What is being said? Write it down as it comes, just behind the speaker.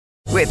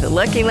With the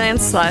Lucky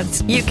Land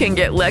Slots, you can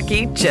get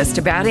lucky just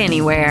about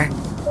anywhere.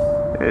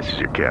 This is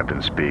your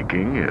captain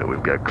speaking.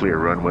 We've got clear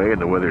runway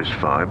and the weather's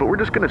fine, but we're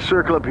just going to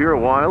circle up here a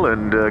while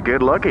and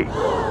get lucky.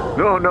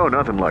 No,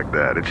 nothing like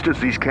that. It's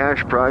just these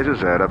cash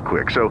prizes add up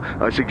quick. So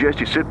I suggest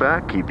you sit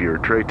back, keep your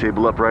tray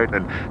table upright,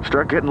 and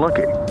start getting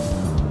lucky.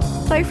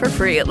 Play for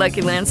free at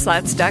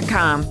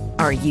LuckyLandSlots.com.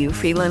 Are you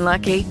feeling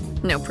lucky?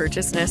 No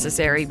purchase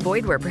necessary.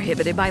 Void where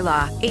prohibited by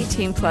law.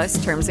 18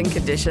 plus terms and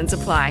conditions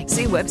apply.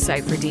 See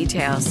website for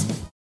details.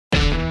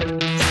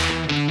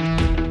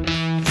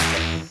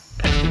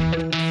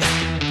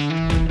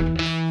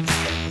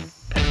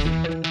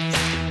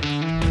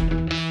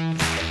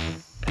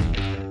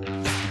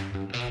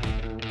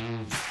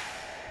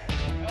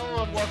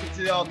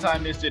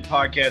 All-time Misfit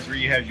podcast where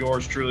you have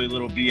yours truly,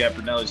 Little B at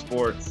Brunelli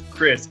Sports,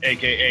 Chris,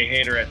 aka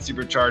Hater at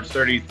Supercharged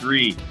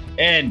 33,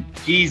 and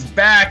he's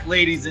back,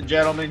 ladies and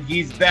gentlemen.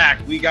 He's back.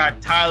 We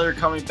got Tyler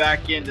coming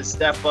back in to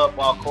step up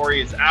while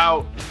Corey is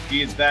out.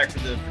 He is back for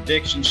the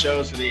prediction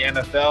shows for the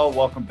NFL.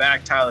 Welcome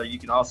back, Tyler. You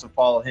can also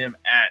follow him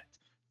at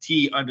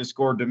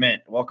T_Dement.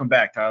 Welcome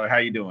back, Tyler. How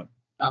you doing?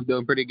 I'm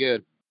doing pretty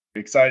good.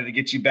 Excited to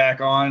get you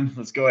back on.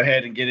 Let's go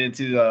ahead and get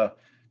into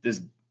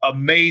this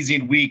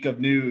amazing week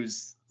of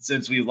news.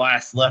 Since we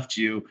last left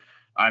you,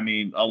 I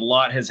mean, a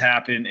lot has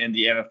happened in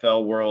the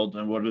NFL world,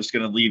 and we're just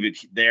going to leave it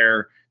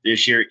there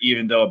this year,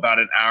 even though about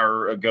an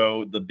hour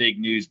ago, the big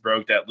news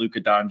broke that Luka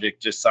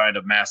Doncic just signed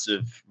a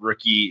massive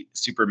rookie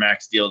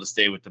Supermax deal to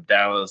stay with the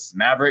Dallas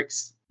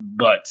Mavericks.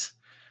 But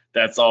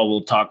that's all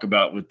we'll talk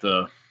about with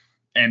the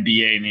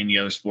NBA and any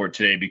other sport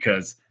today,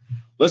 because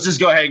let's just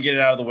go ahead and get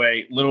it out of the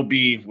way. Little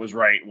B was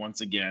right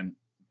once again.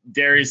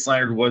 Darius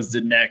Leonard was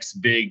the next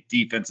big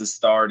defensive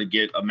star to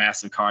get a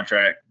massive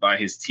contract by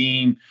his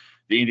team.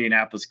 The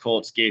Indianapolis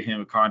Colts gave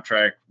him a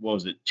contract, what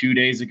was it, 3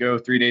 days ago?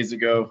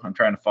 I'm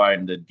trying to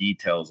find the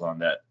details on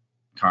that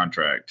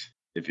contract,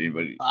 if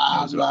anybody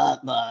knows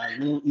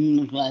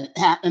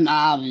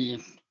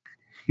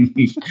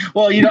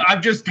Well,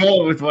 I'm just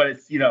going with what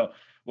it's,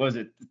 was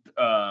it,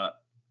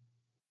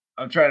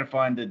 I'm trying to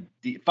find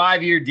the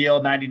 5-year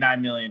deal, $99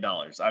 million.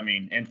 I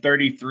mean, and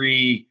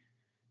 53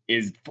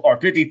 is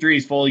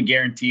fully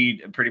guaranteed,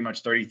 and pretty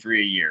much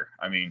 33 a year.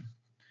 I mean,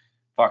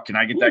 fuck, can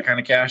I get that kind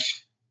of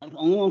cash? I'm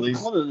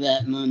almost out of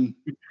that, man.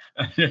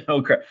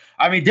 Okay.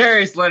 I mean,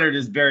 Darius Leonard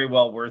is very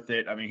well worth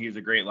it. I mean, he's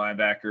a great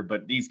linebacker,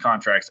 but these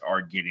contracts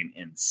are getting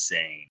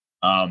insane.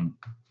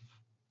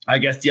 I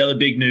guess the other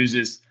big news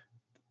is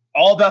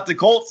all about the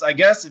Colts, I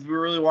guess, if we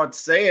really want to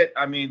say it.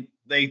 I mean,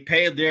 they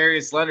paid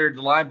Darius Leonard,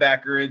 the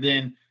linebacker, and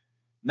then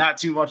not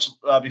too much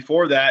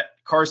before that,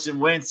 Carson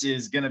Wentz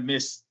is going to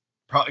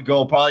probably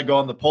go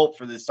on the pulp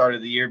for the start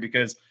of the year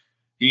because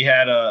he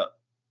had a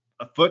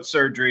foot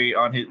surgery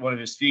on one of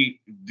his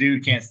feet.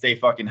 Dude can't stay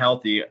fucking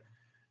healthy.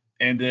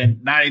 And then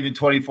not even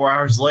 24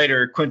 hours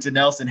later, Quentin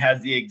Nelson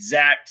has the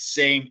exact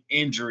same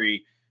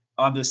injury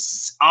on the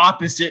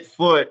opposite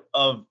foot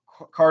of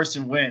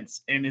Carson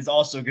Wentz and is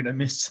also going to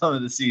miss some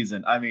of the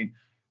season. I mean,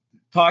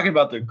 talking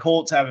about the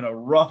Colts having a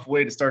rough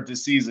way to start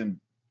this season.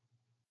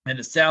 And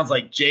it sounds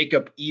like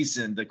Jacob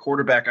Eason, the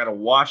quarterback out of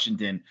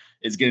Washington,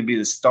 is going to be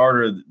the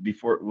starter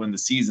when the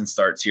season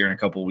starts here in a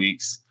couple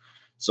weeks.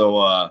 So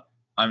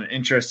I'm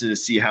interested to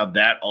see how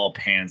that all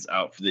pans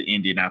out for the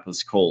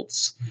Indianapolis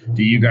Colts.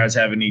 Do you guys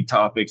have any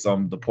topics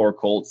on the poor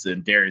Colts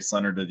and Darius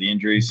Leonard of the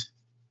injuries?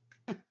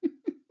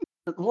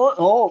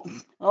 Oh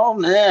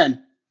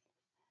man.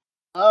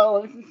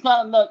 Oh, let's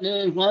talk about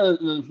Darius Leonard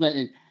for a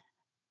second.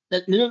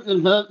 That news is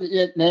supposed to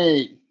get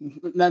paid.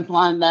 That's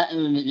why I'm back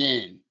in the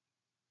game.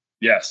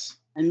 Yes.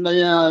 And but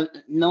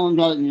no one's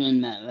arguing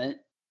that, right?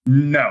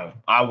 No,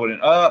 I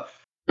wouldn't.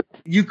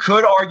 You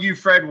could argue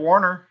Fred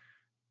Warner.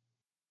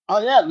 Oh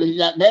yeah, but he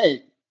got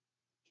paid.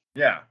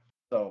 Yeah.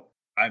 So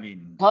I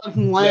mean,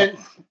 Carson Wentz.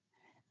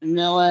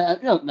 No, I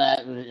feel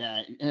bad with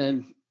that.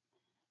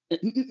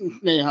 You can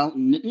stay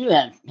home. You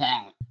have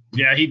talent.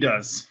 Yeah, he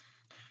does.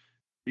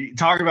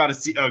 Talk about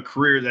a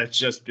career that's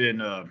just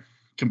been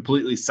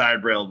completely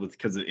side-railed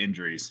because of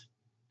injuries.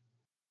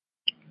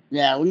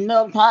 Yeah, we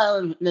know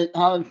Tyler's the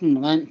Carson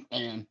Wentz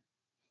fan.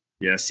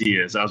 Yes, he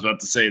is. I was about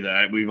to say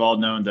that. We've all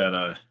known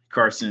that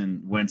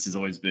Carson Wentz has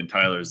always been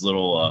Tyler's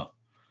little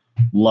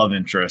love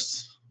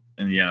interest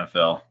in the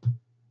NFL.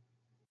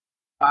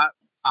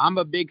 I'm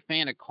a big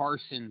fan of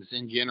Carson's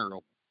in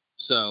general.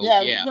 So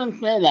yeah. Don't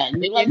say that.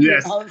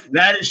 Yes,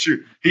 that is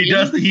true. He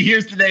does. He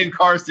hears the name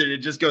Carson. It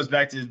just goes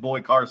back to his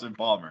boy Carson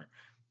Palmer.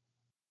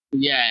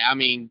 Yeah, I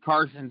mean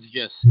Carson's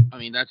just.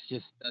 That's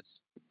just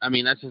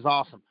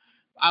awesome.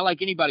 I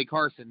like anybody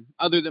Carson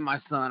other than my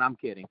son. I'm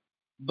kidding,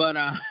 but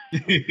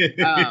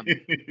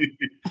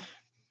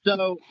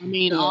so I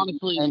mean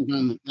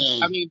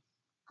honestly,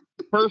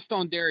 first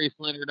on Darius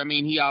Leonard. I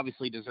mean he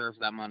obviously deserves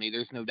that money.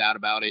 There's no doubt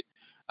about it.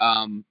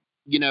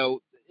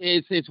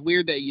 It's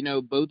weird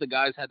that both the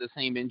guys had the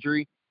same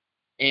injury,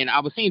 and I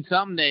was seeing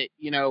something that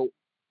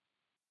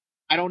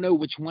I don't know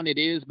which one it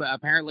is, but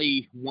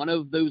apparently one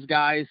of those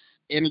guys'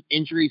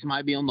 injuries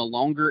might be on the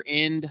longer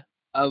end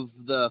of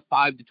the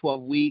 5 to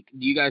 12 week.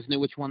 Do you guys know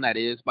which one that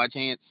is by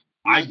chance?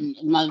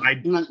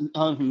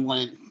 Carson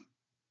Wentz.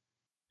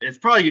 It's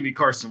probably gonna be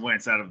Carson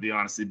Wentz out of the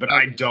honesty, but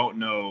I don't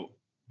know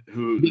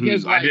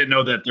who's. I didn't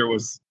know that there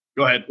was.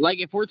 Go ahead. Like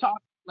if we're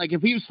talking, like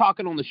if he was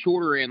talking on the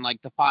shorter end,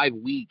 like the 5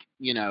 week,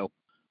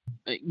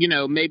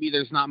 maybe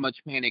there's not much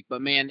panic.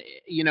 But man,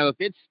 if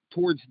it's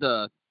towards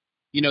the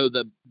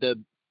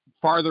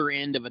farther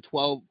end of a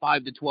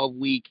 5 to 12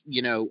 week,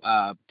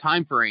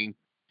 time frame,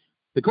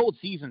 the Colts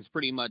season's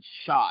pretty much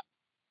shot.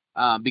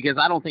 Because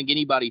I don't think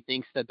anybody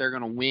thinks that they're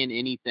going to win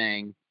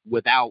anything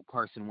without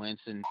Carson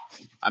Wentz. And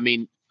I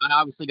mean, I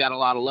obviously got a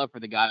lot of love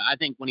for the guy. I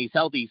think when he's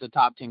healthy, he's a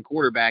top 10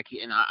 quarterback,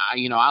 and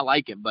I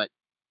like it, but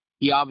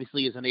he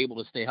obviously isn't able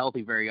to stay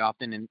healthy very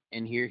often.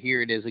 And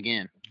here it is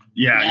again.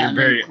 Yeah, you're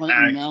very.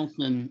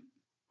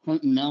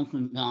 Quentin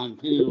Nelson down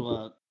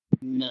too.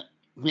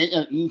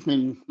 Jacob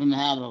Eason's gonna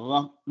have a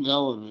rough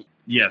go of it.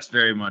 Yes,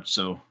 very much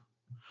so.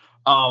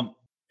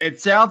 It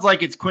sounds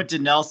like it's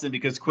Quentin Nelson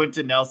because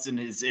Quentin Nelson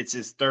it's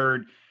his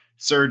third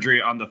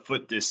surgery on the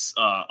foot this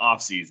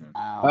offseason.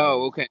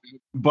 Oh, okay.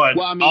 But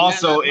well, I mean,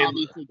 also that's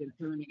obviously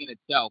concerning in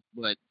itself,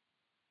 but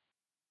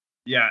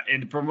yeah,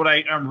 and from what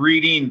I'm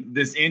reading,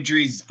 this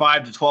injury's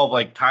 5 to 12,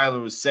 like Tyler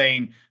was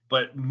saying,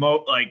 but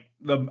like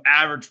the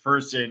average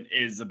person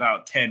is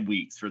about 10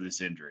 weeks for this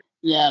injury.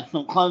 Yeah,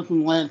 so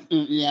Carson Wentz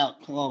is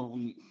out 12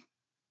 weeks.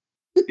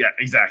 Yeah,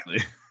 exactly.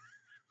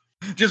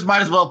 Just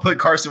might as well put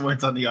Carson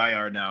Wentz on the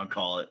IR now and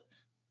call it.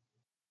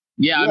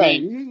 Yeah, I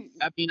mean,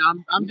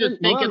 I'm just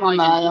thinking like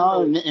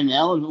IR and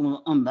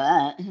eligible on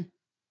that.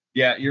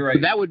 Yeah, you're right.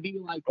 That would be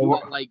like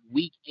like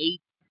week 8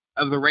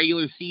 of the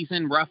regular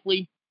season,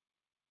 roughly.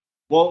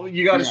 Well,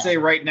 you got to say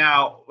right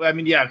now. I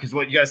mean, yeah, because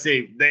what you got to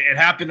say, it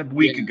happened a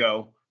week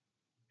ago,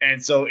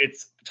 and so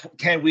it's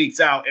 10 weeks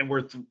out, and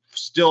we're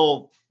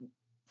still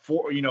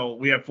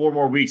we have 4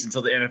 more weeks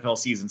until the NFL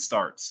season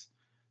starts.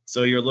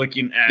 So you're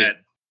looking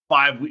at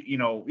 5.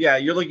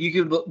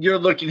 You're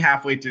looking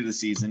halfway through the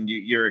season.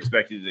 You're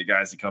expecting the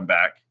guys to come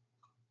back.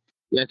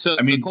 Yeah, so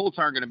the Colts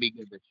aren't going to be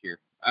good this year.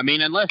 I mean,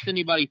 unless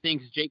anybody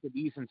thinks Jacob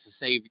Eason's a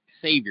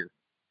savior,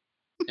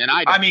 and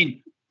I don't. I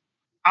mean,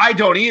 I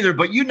don't either,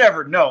 but you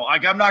never know.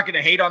 Like, I'm not going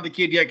to hate on the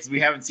kid yet because we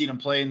haven't seen him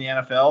play in the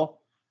NFL.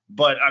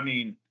 But I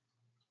mean,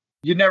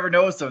 you never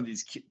know with some of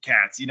these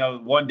cats.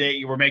 One day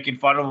you were making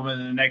fun of them,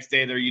 and the next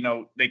day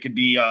they could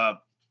be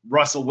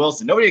Russell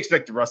Wilson. Nobody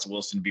expected Russell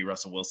Wilson to be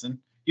Russell Wilson.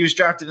 He was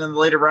drafted in the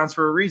later rounds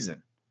for a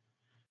reason.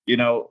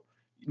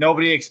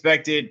 Nobody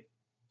expected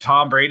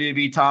Tom Brady to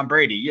be Tom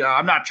Brady.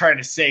 I'm not trying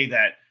to say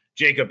that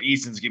Jacob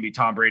Eason's going to be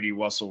Tom Brady,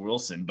 Russell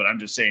Wilson, but I'm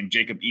just saying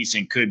Jacob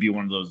Eason could be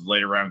one of those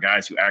later round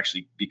guys who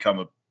actually become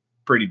a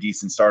pretty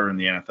decent starter in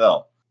the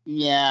NFL.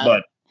 Yeah.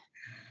 But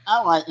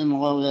I like him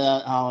a little bit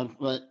at college,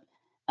 but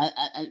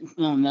I just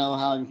don't know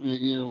how he's going to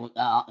do with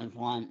the offensive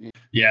line.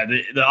 Yeah,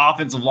 the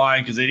offensive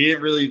line, because they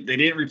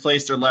didn't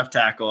replace their left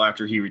tackle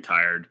after he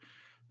retired.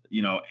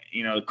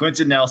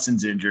 Quentin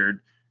Nelson's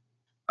injured.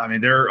 I mean,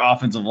 their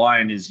offensive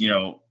line is,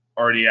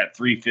 already at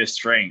 3/5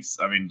 strengths.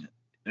 I mean,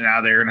 now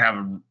they're going to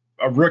have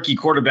a rookie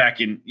quarterback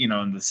in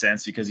the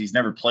sense because he's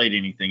never played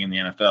anything in the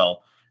NFL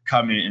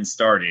coming and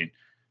starting.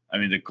 I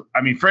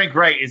mean, Frank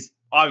Wright is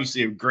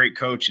obviously a great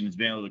coach and has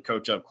been able to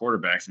coach up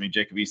quarterbacks. I mean,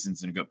 Jacob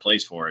Eason's in a good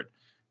place for it.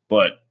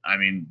 But I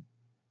mean,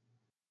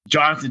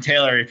 Jonathan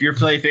Taylor, if you're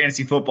playing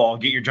fantasy football,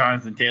 get your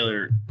Jonathan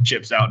Taylor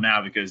chips out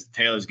now because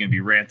Taylor's going to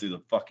be ran through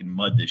the fucking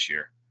mud this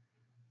year.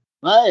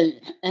 Right.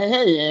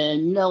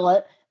 And you know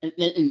what? If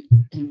they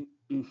can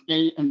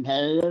stay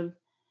competitive,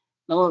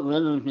 Philip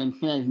Rivers can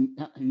say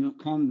he'll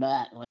come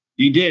back.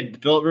 He did.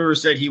 Philip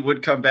Rivers said he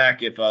would come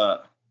back if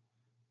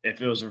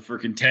it was for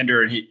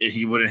contender and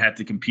he wouldn't have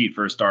to compete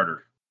for a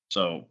starter.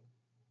 So,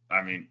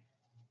 I mean,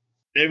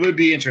 it would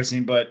be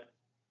interesting, but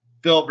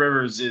Philip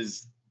Rivers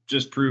is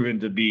just proven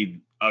to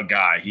be a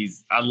guy.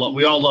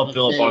 We all love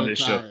Philip on this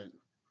show.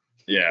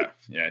 Yeah.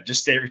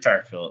 Just stay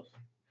retired, Philip.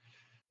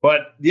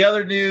 But the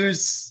other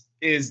news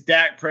is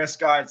Dak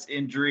Prescott's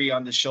injury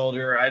on the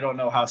shoulder. I don't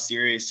know how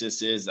serious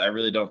this is. I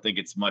really don't think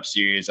it's much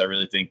serious. I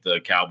really think the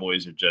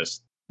Cowboys are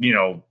just,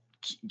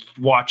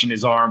 watching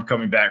his arm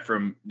coming back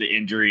from the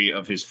injury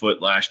of his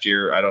foot last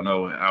year. I don't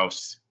know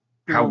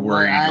how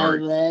worried I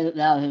read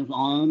about his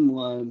arm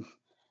was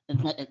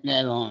it's like a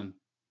dead arm.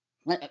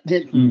 Like a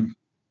picture.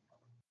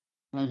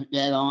 Like a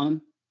dead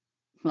arm.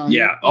 So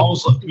yeah.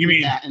 Also, you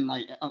mean that in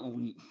like a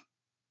week.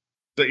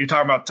 So you're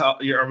talking about?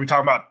 Are we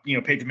talking about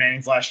Peyton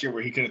Manning's last year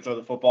where he couldn't throw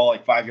the football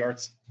like 5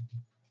 yards?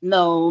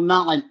 No,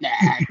 not like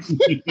that.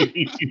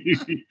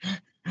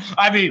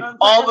 I mean,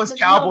 all those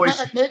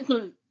Cowboys.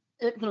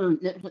 It's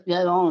a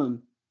dead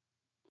arm.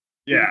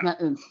 Yeah.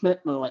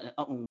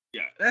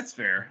 Yeah, that's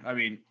fair. I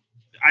mean,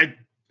 I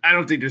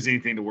don't think there's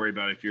anything to worry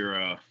about if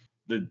you're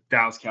the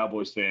Dallas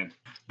Cowboys fan.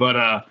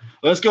 But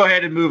let's go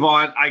ahead and move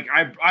on.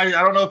 I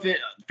don't know if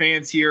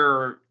fans here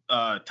or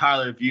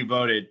Tyler, if you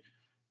voted,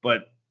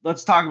 but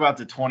let's talk about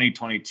the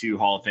 2022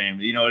 Hall of Fame.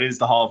 It is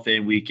the Hall of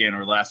Fame weekend,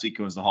 or last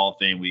weekend was the Hall of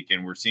Fame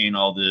weekend. We're seeing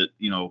all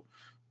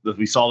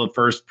we saw the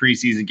first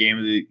preseason game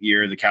of the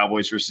year, the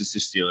Cowboys versus the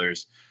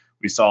Steelers.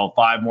 We saw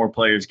 5 more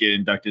players get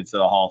inducted to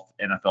the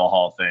NFL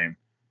Hall of Fame.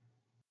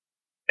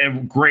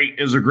 and great.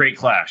 It was a great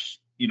clash.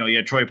 You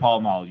had Troy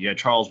Polamalu, you had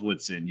Charles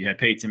Woodson, you had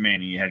Peyton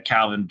Manning, you had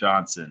Calvin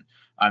Johnson.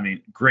 I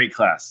mean, great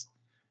class.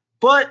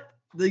 But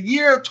the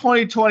year of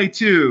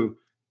 2022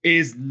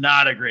 is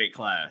not a great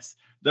class.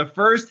 The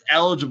first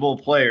eligible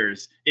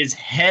players is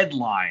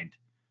headlined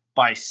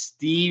by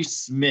Steve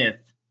Smith,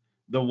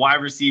 the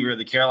wide receiver of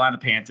the Carolina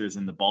Panthers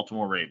and the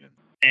Baltimore Ravens.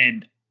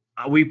 And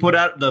we put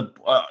out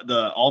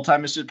the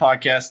All-Time Misfit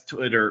Podcast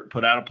Twitter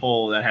put out a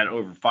poll that had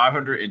over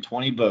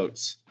 520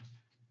 votes,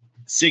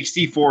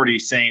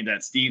 60-40 saying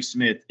that Steve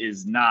Smith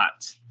is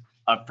not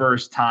a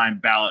first-time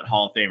ballot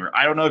Hall of Famer.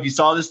 I don't know if you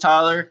saw this,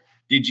 Tyler.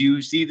 Did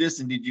you see this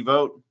and did you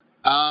vote?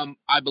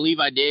 I believe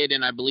I did,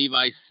 and I believe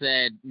I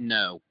said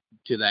no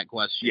to that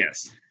question.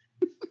 Yes.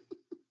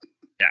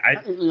 Yeah,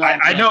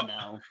 I know.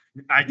 No.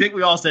 I think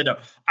we all said no.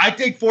 I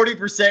think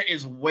 40%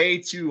 is way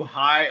too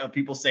high of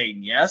people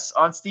saying yes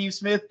on Steve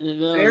Smith.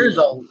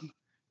 It's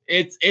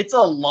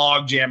a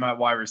log jam at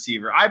wide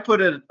receiver. I put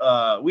it.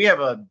 We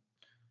have an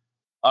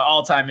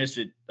all-time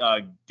misfit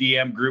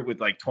DM group with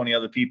like 20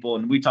 other people,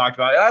 and we talked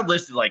about it. I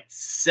listed like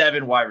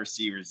 7 wide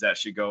receivers that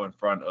should go in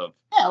front of.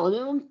 Yeah,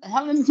 well,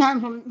 how many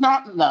times have we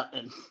talked about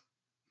this?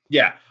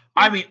 Yeah,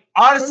 I mean,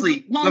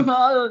 honestly, but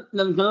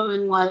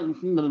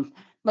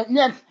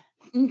yes.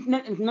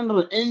 Smith is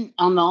number 8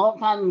 on the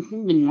all-time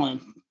receiving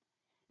list.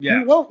 Yeah.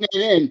 He won't get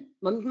in,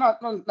 but he's not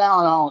first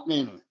ballot Hall of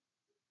Famer.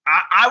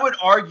 I would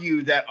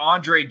argue that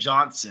Andre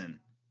Johnson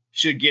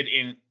should get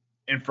in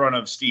front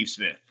of Steve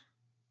Smith.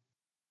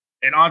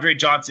 And Andre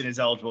Johnson is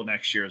eligible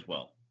next year as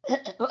well.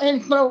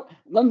 And so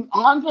when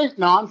Andre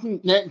Johnson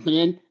gets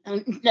in,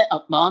 and you get a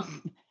bust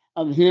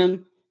of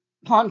him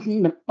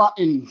punching the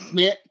fucking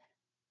shit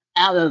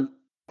out of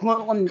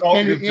Portland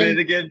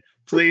Finnegan.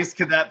 Please,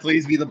 could that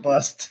please be the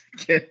bust?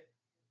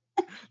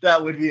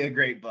 That would be a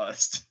great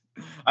bust.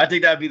 I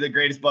think that would be the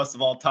greatest bust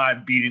of all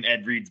time, beating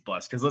Ed Reed's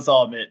bust. Because let's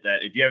all admit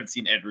that if you haven't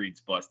seen Ed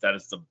Reed's bust, that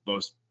is the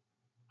most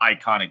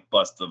iconic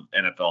bust of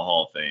NFL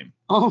Hall of Fame.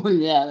 Oh,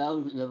 yeah, that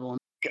was a good one.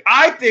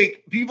 I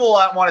think people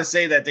want to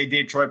say that they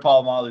did Troy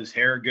Polamalu's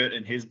hair good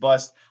in his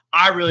bust.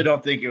 I really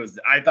don't think it was.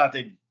 I thought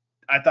it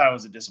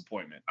was a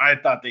disappointment. I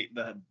thought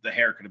the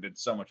hair could have been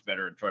so much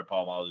better in Troy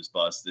Polamalu's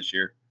bust this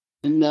year.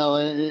 No,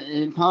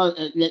 it's hard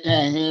to get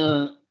that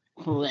hair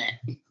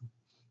correct.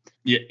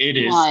 Yeah, it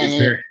is. It's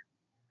very,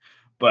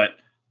 but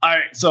all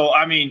right. So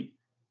I mean,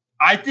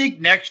 I think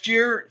next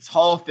year it's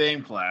Hall of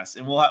Fame class,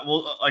 and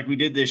we'll like we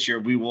did this year.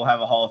 We will have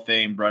a Hall of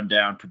Fame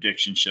rundown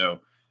prediction show.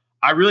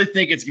 I really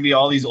think it's gonna be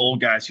all these old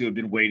guys who have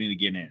been waiting to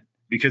get in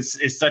because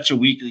it's such a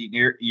weak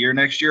year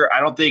next year. I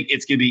don't think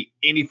it's gonna be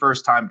any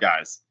first time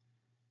guys.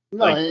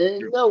 No,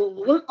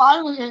 we're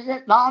finally gonna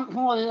get Don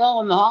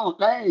Coryell in the Hall of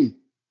Fame.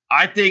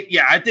 I think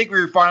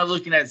we're finally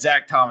looking at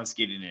Zach Thomas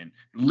getting in.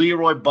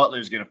 Leroy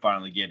Butler's gonna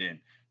finally get in.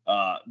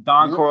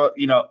 Don Coryell,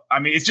 I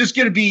mean, it's just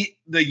going to be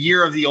the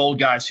year of the old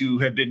guys who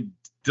have been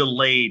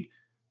delayed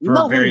for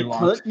a very long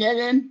time. Get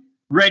in?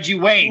 Reggie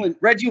Wayne.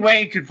 Reggie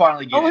Wayne could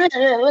finally get in.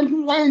 Yeah,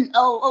 Reggie Wayne.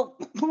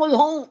 Torrey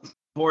Holt.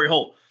 Torrey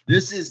Holt.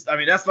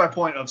 That's my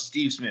point of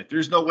Steve Smith.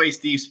 There's no way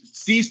Steve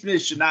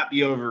Smith should not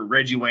be over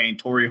Reggie Wayne,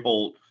 Torrey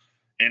Holt,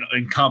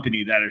 and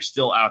company that are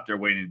still out there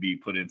waiting to be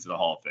put into the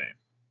Hall of Fame.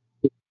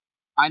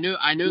 I know.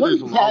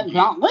 There's a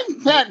long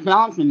when's Pat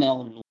Johnson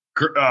eligible?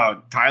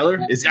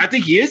 Tyler I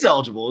think he is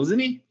eligible, isn't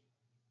he?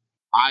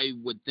 I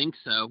would think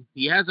so.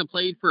 He hasn't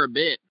played for a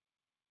bit.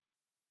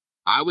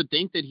 I would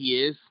think that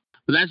he is,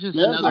 but that's just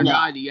another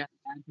guy that you have to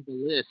add to the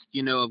list,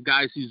 of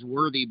guys who's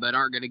worthy but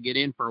aren't going to get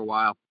in for a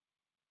while.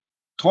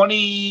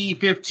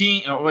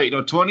 2015.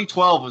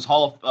 2012 was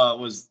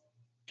was.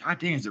 God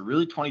dang, is it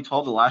really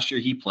 2012? The last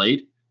year he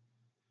played,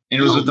 and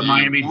it was with the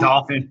Miami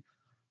Dolphins.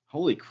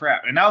 Holy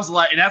crap! And that's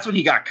when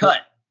he got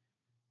cut.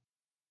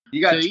 He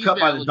got cut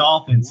by the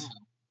Dolphins.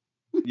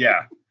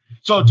 Yeah.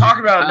 So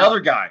talking about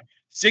another guy,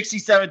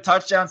 67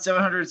 touchdowns,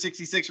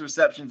 766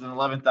 receptions, and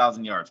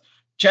 11,000 yards.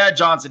 Chad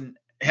Johnson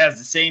has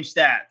the same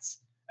stats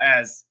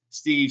as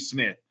Steve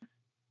Smith,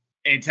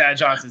 and Chad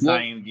Johnson's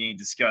not even getting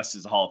discussed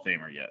as a Hall of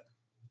Famer yet.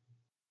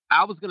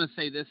 I was going to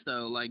say this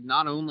though, like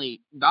not only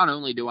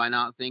do I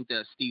not think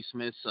that Steve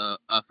Smith's a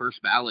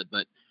first ballot,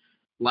 but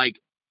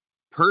like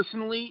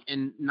personally,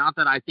 and not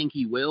that I think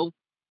he will,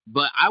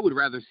 but I would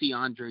rather see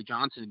Andre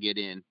Johnson get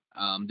in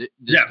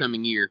this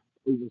coming year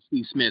over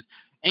Steve Smith.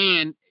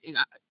 And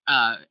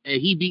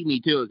he beat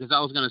me to it because I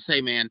was going to say,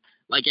 man,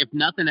 like if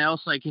nothing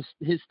else, like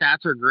his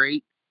stats are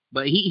great,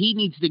 but he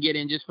needs to get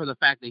in just for the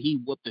fact that he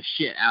whooped the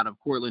shit out of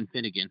Cortland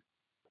Finnegan.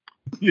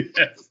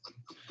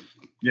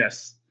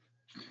 Yes.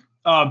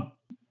 And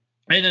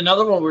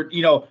another one where,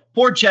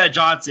 poor Chad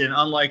Johnson,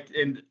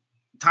 and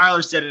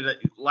Tyler said it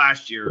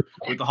last year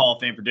with the Hall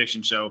of Fame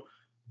prediction show,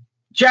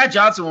 Chad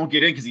Johnson won't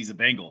get in because he's a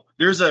Bengal.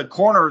 There's a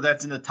corner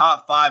that's in the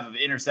top 5 of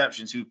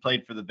interceptions who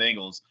played for the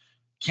Bengals,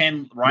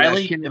 Ken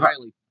Riley. Yeah, Ken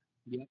Riley.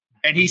 Yep.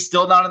 And he's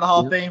still not in the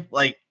Hall of Fame.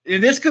 Like,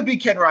 and this could be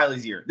Ken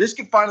Riley's year. This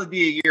could finally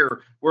be a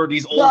year where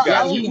these old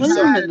guys. He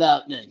had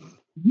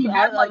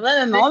like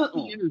 60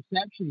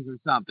 interceptions or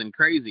something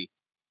crazy.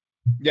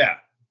 Yeah.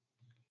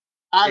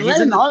 I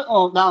read an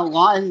article about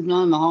why he's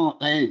not in the Hall of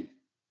Fame.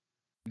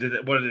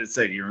 What did it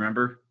say? Do you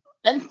remember?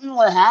 Basically,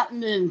 what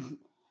happened is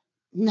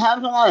he has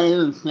a lot of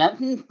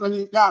interceptions, but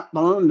he got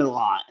burned a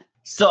lot.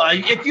 So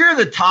if you're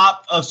the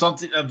top of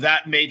something of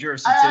that major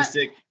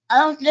statistic, I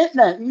don't get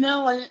that. You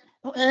know,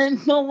 and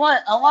so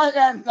what? A lot of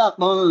guys got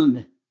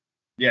burned.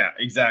 Yeah,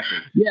 exactly.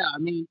 Yeah, I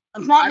mean,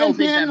 It's not I don't just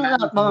think him that that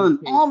matters got burned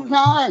all the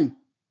time.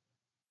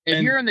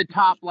 If you're in the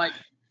top,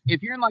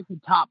 if you're in like the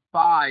top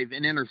 5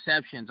 in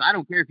interceptions, I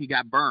don't care if you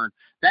got burned.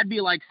 That'd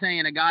be like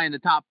saying a guy in the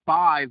top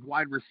 5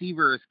 wide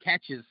receivers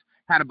catches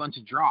had a bunch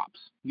of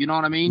drops. You know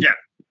what I mean? Yeah,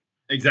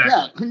 exactly.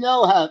 Yeah,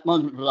 Cano had a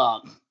bunch of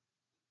drops.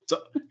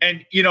 So,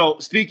 and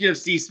speaking of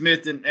Steve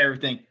Smith and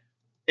everything,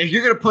 if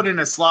you're going to put in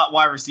a slot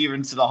wide receiver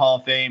into the Hall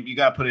of Fame, you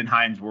got to put in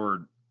Hines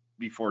Ward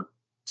before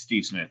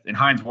Steve Smith, and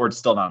Hines Ward's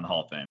still not in the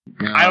Hall of Fame.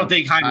 No, I don't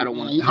think Hines.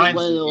 He can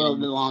wait a little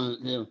bit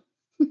longer too.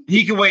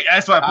 He can wait.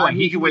 That's my point.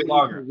 He can wait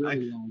longer.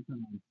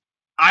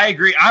 I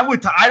agree.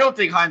 I don't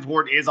think Hines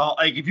Ward is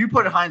if you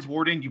put Hines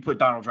Ward in, you put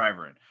Donald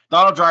Driver in.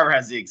 Donald Driver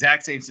has the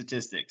exact same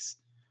statistics.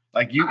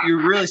 Like you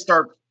really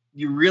start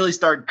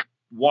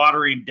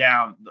watering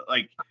down.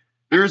 Like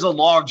there's a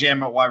log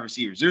jam at wide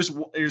receivers.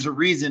 There's a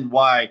reason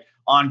why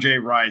Andre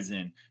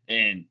Rison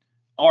and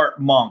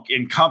Art Monk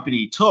and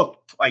company took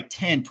like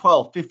 10,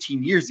 12,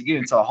 15 years to get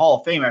into the Hall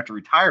of Fame after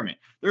retirement.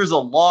 There's a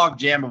log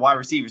jam of wide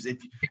receivers.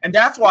 And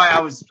that's why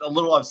I was a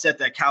little upset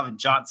that Calvin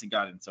Johnson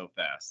got in so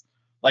fast.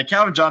 Like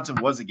Calvin Johnson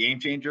was a game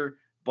changer,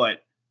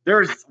 but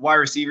there's wide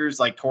receivers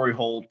like Torrey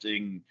Holt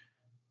and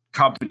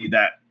company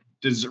that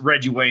does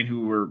Reggie Wayne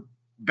who were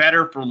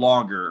better for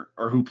longer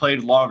or who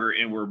played longer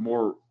and were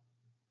more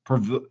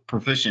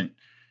proficient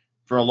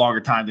for a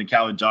longer time than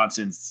Calvin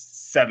Johnson's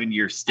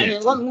 7-year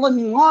stint. What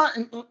you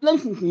want,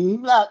 listen to you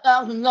got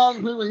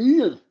 $1,000 per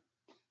year.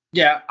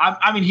 Yeah,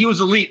 I mean, he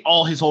was elite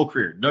all his whole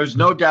career. There's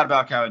no doubt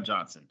about Calvin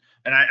Johnson.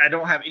 And I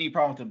don't have any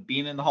problem with him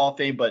being in the Hall of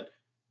Fame, but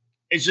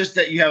it's just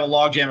that you have a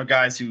logjam of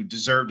guys who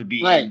deserve to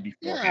be in before.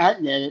 Yeah, I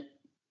get it.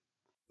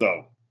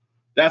 So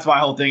that's my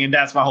whole thing. And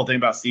that's my whole thing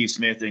about Steve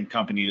Smith and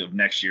company of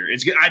next year.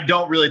 It's good. I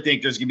don't really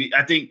think there's going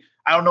to be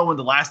 – I don't know when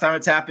the last time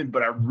it's happened,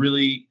 but I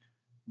really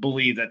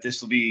believe that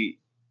this will be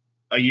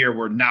a year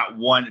where not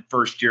one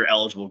first-year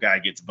eligible guy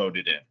gets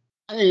voted in.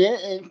 I mean,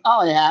 it's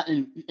always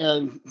happened.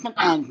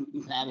 Sometimes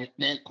you have a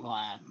dead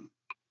class.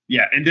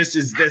 Yeah, and this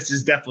is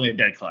definitely a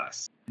dead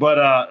class. But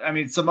I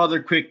mean, some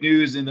other quick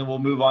news, and then we'll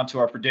move on to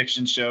our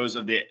prediction shows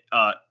of the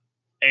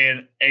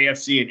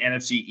AFC and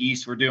NFC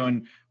East. We're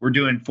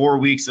doing 4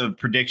 weeks of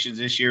predictions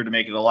this year to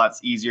make it a lot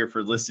easier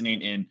for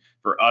listening and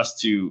for us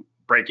to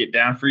break it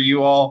down for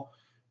you all.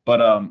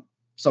 But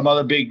some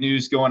other big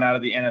news going out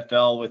of the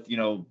NFL with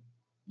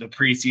the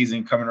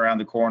preseason coming around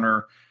the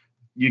corner.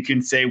 You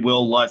can say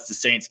Will Lutz, the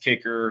Saints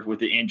kicker, with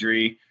the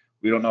injury.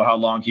 We don't know how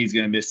long he's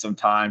going to miss some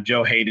time.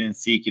 Joe Hayden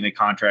seeking a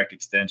contract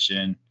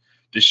extension.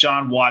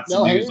 Deshaun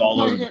Watson news all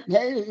over. Get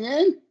paid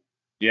again?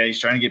 Yeah, he's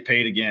trying to get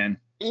paid again.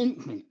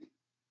 Instant.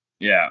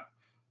 Yeah.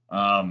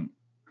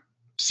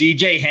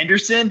 CJ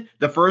Henderson,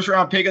 the first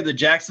round pick of the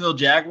Jacksonville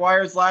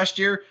Jaguars last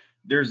year,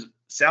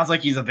 sounds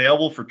like he's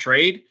available for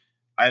trade.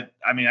 I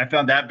mean, I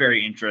found that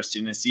very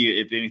interesting to see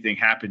if anything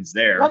happens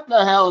there. What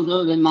the hell is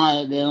Urban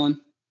Meyer doing?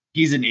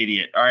 He's an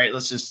idiot. All right,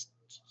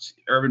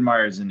 Urban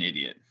Meyer is an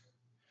idiot.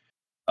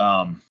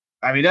 I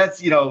mean,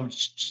 that's,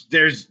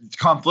 there's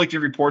conflicting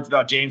reports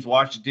about James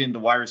Washington, the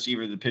wide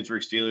receiver of the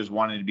Pittsburgh Steelers,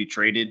 wanting to be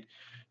traded.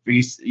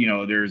 He's,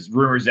 there's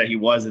rumors that he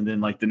was, and then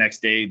like the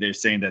next day they're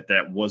saying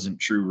that wasn't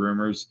true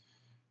rumors.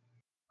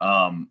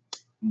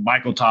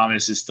 Michael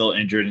Thomas is still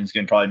injured and is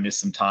going to probably miss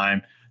some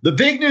time. The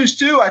big news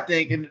too, I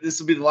think, and this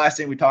will be the last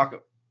thing we talk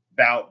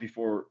about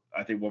before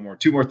I think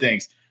two more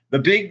things. The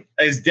big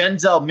is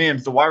Denzel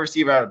Mims, the wide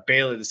receiver out of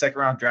Baylor, the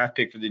second round draft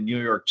pick for the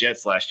New York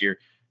Jets last year.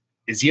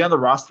 Is he on the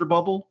roster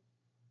bubble?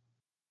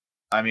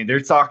 I mean,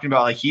 they're talking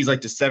about like he's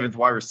like the 7th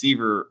wide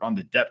receiver on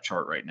the depth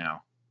chart right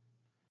now.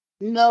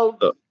 No,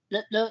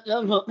 there's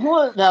a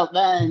report about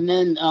that, and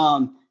then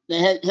the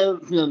head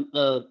coach of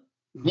the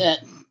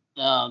Jets,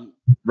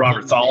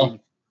 Robert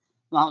Saleh.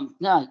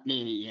 Not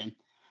me again.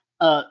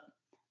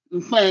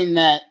 Saying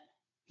that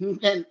he's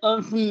been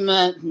 13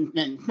 reps, he's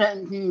been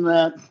 17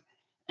 reps,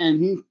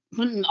 and he's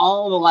putting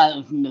all the wide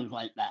receivers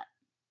like that.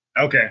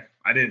 Okay,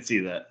 I didn't see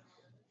that.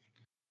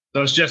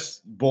 So it's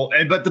just bull.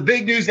 But the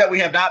big news that we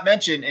have not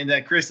mentioned, and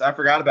that Chris, I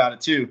forgot about it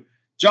too.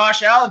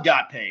 Josh Allen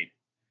got paid.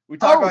 We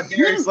talked about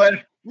Darius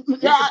Leonard.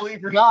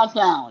 Josh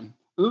Allen.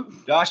 Oops.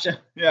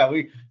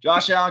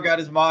 Josh Allen got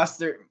his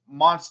monster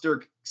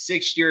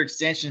 6-year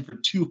extension for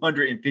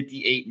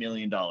 $258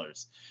 million.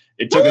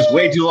 It took us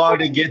way too long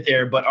to get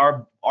there, but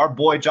our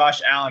boy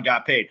Josh Allen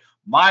got paid.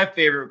 My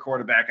favorite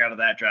quarterback out of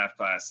that draft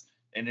class,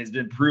 and has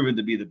been proven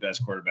to be the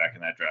best quarterback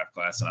in that draft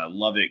class, and I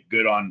love it.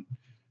 Good on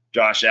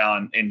Josh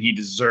Allen, and he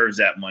deserves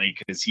that money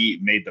because he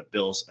made the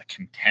Bills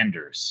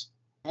contenders.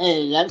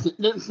 Hey, that's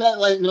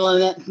like the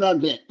next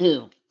subject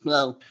too.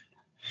 So,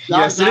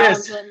 yes, it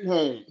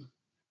is.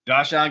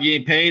 Josh Allen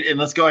getting paid, and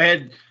let's go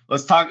ahead.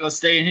 Let's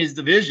stay in his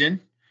division,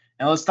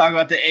 and let's talk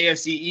about the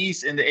AFC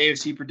East and the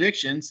AFC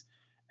predictions.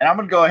 And I'm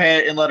going to go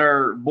ahead and let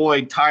our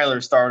boy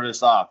Tyler start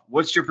us off.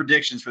 What's your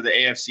predictions for the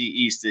AFC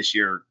East this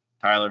year,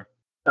 Tyler?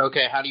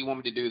 Okay, how do you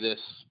want me to do this?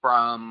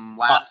 From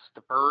last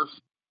to first?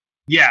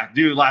 Yeah,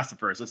 do last to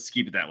first. Let's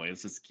keep it that way.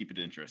 Let's just keep it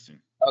interesting.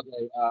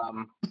 Okay.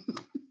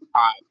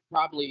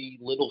 Probably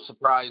little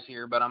surprise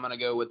here, but I'm going to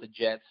go with the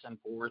Jets in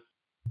fourth.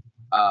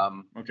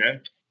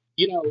 Okay.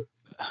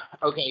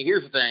 Okay,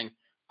 here's the thing.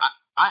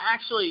 I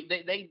actually,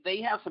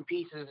 they have some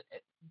pieces.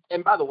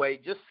 And by the way,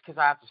 just because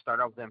I have to start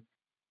off with them,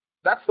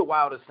 that's the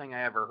wildest thing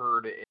I ever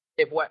heard.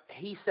 If what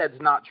he said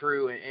is not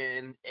true,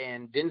 and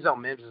Denzel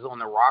Mims is on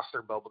the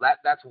roster bubble,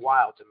 that's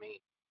wild to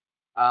me.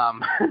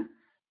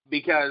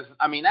 Because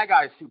that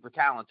guy is super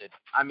talented.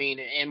 And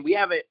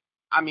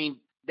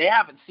they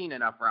haven't seen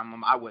enough from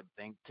him, I would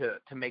think, to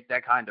make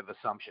that kind of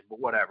assumption.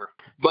 But whatever.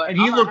 And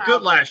he looked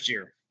good last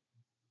year.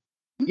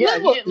 Yeah,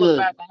 he didn't look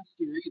bad last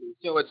year either.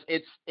 So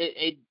it's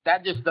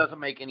that just doesn't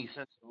make any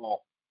sense at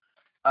all.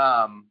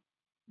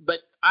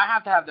 But I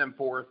have to have them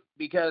fourth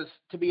because,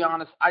 to be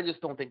honest, I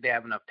just don't think they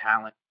have enough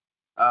talent.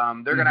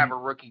 They're going to have a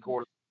rookie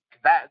quarterback.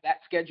 That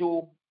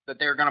schedule that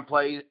they're going to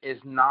play is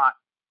not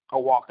a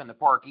walk in the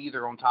park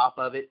either on top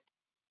of it.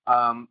 So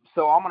I'm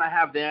going to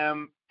have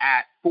them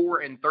at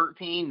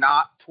 4-13,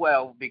 not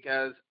 12,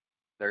 because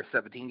there's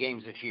 17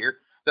 games this year.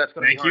 That's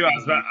going to be hard.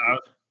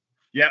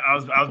 I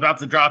was about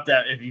to drop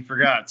that if you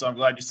forgot, so I'm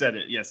glad you said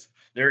it. Yes,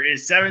 there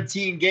is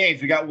 17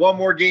 games. We got one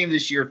more game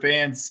this year,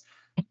 fans.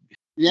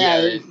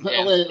 That's not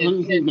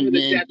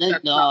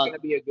going to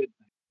be a good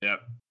thing.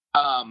 Yep.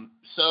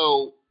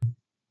 So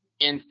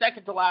in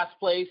second to last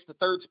place, the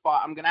third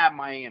spot, I'm going to have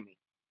Miami.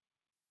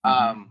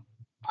 I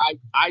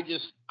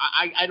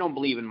don't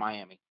believe in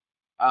Miami.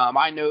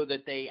 I know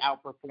that they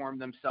outperformed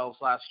themselves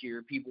last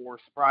year. People were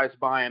surprised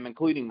by them,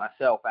 including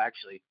myself,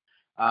 actually.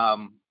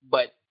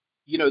 But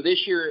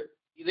this year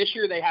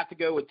they have to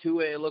go with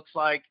Tua. It looks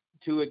like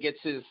Tua gets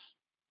his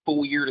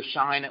full year to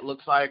shine. It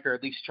looks like, or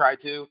at least try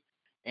to.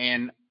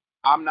 And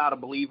I'm not a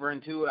believer in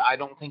Tua. I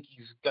don't think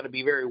he's going to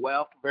be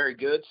very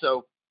good.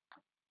 So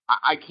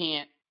I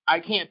can't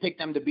pick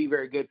them to be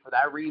very good for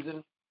that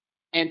reason.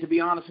 And to be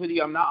honest with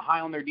you, I'm not high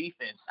on their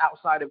defense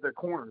outside of their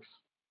corners.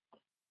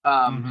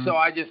 So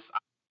I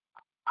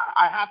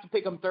have to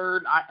pick them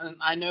third.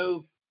 I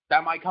know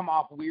that might come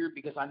off weird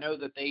because I know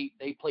that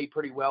they played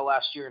pretty well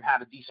last year and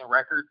had a decent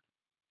record,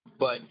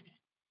 but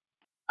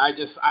I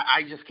just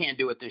can't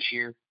do it this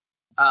year.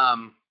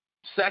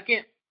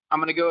 Second, I'm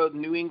going to go with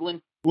New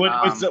England.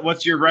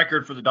 What's your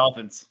record for the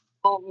Dolphins?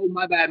 Oh,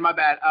 my bad.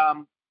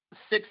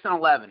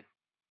 6-11.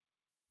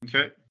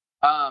 Okay.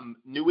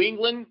 New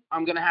England,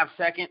 I'm going to have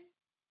second.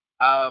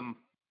 I'm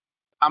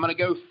going to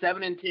go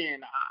 7-10.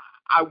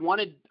 I want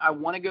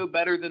to go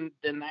better than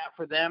that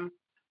for them,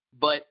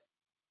 but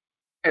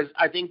as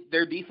I think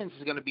their defense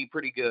is going to be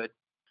pretty good.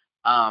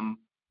 And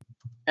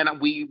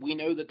we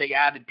know that they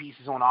added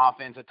pieces on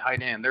offense at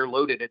tight end. They're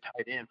loaded at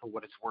tight end for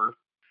what it's worth.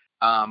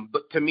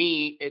 But to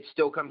me, it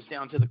still comes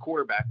down to the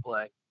quarterback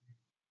play.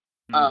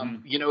 Is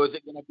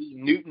it going to be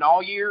Newton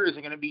all year? Is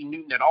it going to be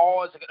Newton at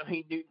all? Is it going to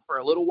be Newton for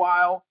a little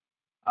while?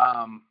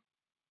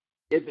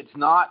 If it's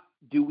not,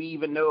 do we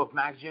even know if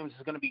Mac Jones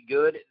is going to be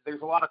good?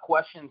 There's a lot of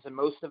questions, and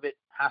most of it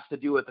has to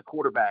do with the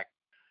quarterback.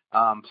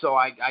 So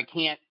I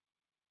can't.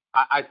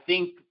 I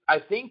think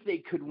they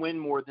could win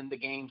more than the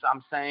games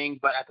I'm saying,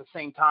 but at the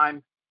same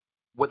time,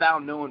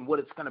 without knowing what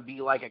it's going to be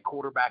like at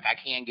quarterback, I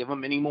can't give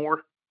them any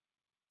more.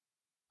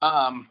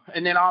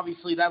 And then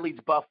obviously that leads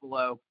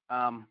Buffalo.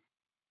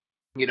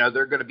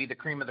 They're going to be the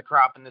cream of the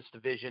crop in this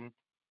division.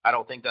 I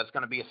don't think that's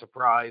going to be a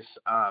surprise.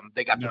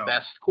 They got the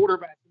best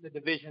quarterback in the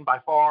division by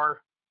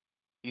far.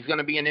 He's going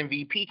to be an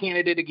MVP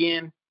candidate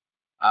again.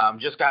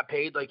 Just got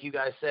paid, like you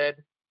guys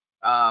said.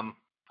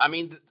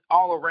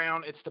 All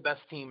around, it's the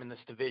best team in this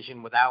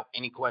division without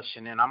any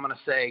question. And I'm going to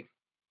say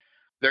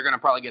they're going to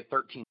probably get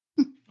 13.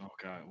 Oh,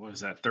 God. What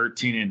is that,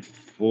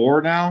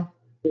 13-4 now?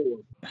 4.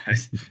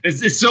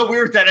 It's so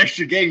weird with that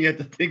extra game. You have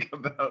to think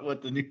about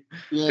what the new.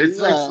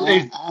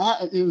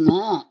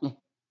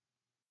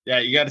 Yeah,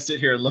 you got to sit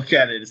here and look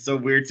at it. It's so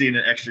weird seeing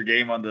an extra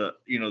game on the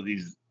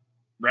these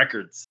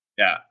records.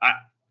 Yeah,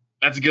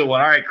 that's a good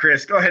one. All right,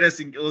 Chris, go ahead.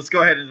 Let's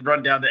go ahead and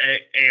run down the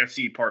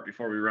AFC part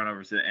before we run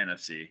over to the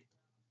NFC.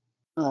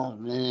 Oh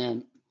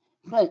man,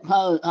 it's like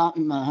Tyler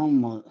talking my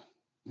homework.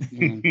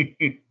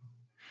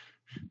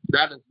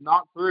 That is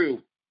not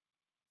true.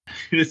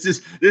 This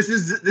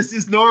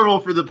is normal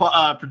for the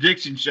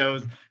prediction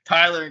shows.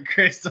 Tyler and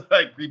Chris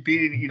like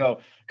repeating,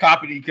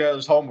 copying each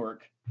other's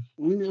homework.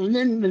 We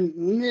didn't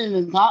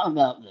even talk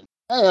about this.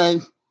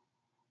 Anyway,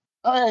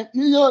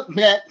 New York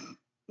Jets,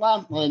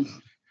 last place,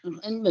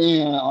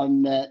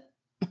 on that.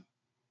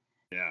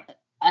 Yeah.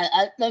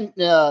 I think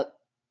I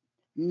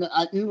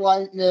do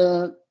like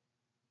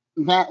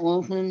Matt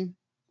Wilson.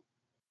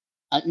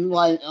 I do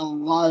like a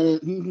lot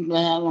of pieces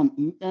they have on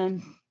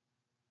defense.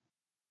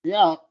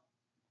 Yeah.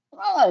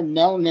 I like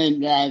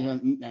no-name guys on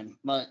defense,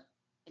 but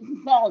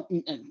it's solid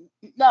defense.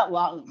 It's not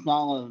rocket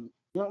solid.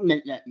 Don't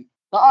make that.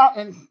 The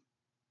offense,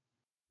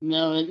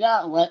 they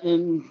got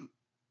weapons,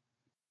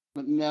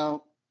 but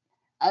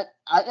I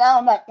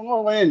got him at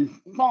 4 wins.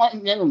 I thought I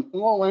can give him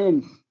 4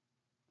 wins.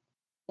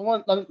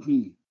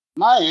 4-13.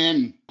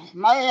 Miami is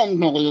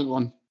a good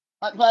one.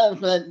 That's why I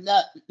said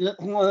that the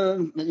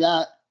corners,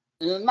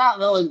 they're not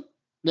really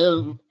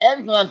the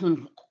edge rushers.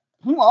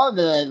 Who are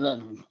the edge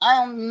rushers?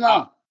 I don't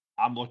know.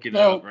 I'm looking it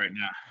up right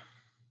now.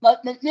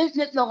 But they did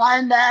get the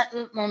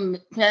linebacker from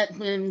the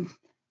Texans.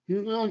 He's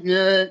really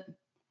good.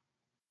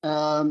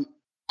 I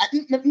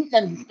think the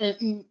defense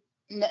is in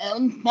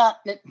the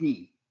top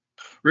 15.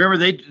 Remember,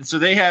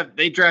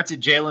 they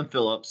drafted Jalen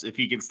Phillips if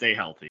he can stay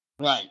healthy.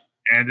 Right.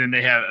 And then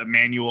they have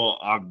Emmanuel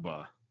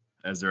Ogbah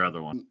as their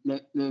other one. They're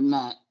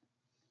not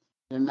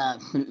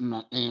sitting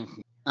that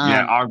AFC.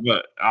 Yeah,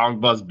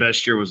 Ogbah's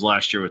best year was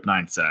last year with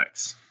 9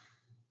 sacks.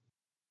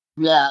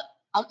 Yeah,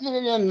 I'm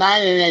giving them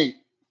 9-8.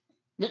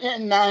 They're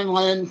getting 9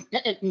 wins.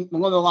 They're getting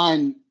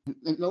borderline.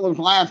 It was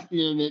last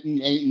year getting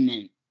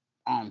 8-8.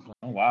 Honestly.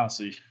 Oh wow!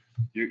 So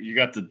you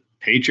got the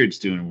Patriots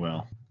doing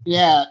well.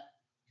 Yeah,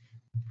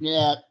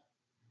 they're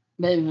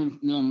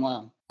doing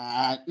well.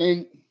 I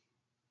think.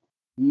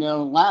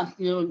 Last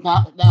year we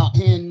talked about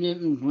Cam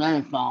Newton's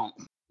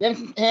renaissance. This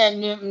is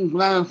Cam Newton's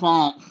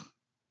renaissance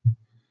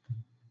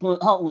for a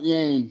couple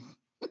games.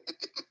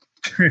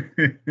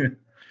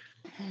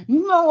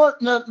 You know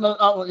what looked for a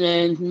couple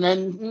games, and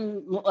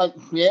then looked like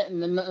shit,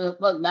 and then looked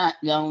like Matt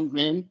Jones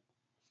in.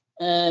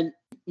 And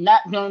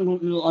Matt Jones will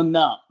do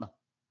enough.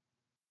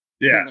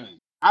 Yeah.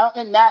 I don't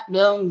think Matt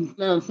Jones is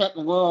going to set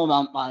the world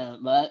on fire,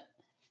 but,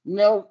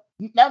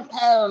 that's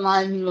kind of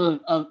reminds me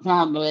of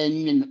Tom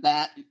Brady in the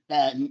fact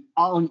that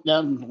all he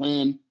does is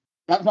win.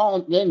 That's all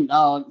it's been,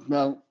 dog.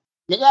 So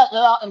they got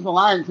their offensive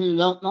line too.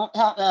 Don't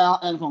count that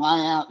offensive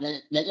line out.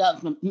 They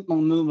got some people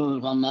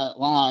movers on that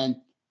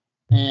line,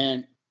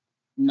 and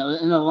they're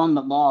gonna run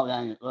the ball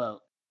down your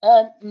throat.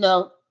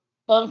 And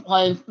first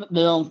place the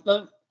Bills.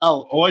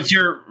 What's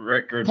your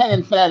record?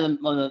 10-7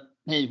 for the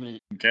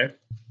Patriots. Okay.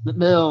 The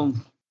Bills.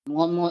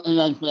 One more thing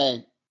I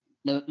said.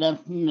 The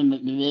best team in the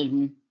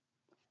division.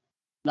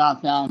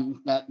 Lockdown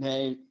that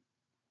day.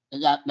 They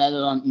got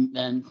better on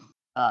defense.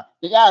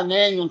 They got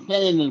Emmanuel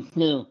Sanders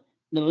too.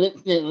 The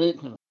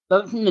Richard.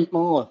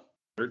 13-4.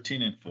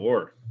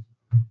 13-4.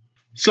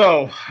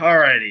 So,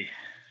 alrighty.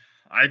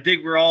 I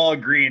think we're all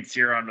agreeing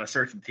here on a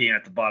certain team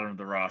at the bottom of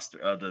the roster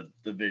of the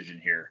division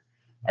here.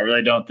 I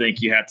really don't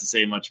think you have to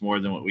say much more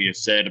than what we have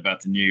said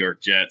about the New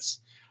York Jets.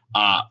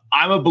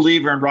 I'm a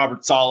believer in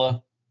Robert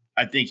Saleh.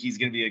 I think he's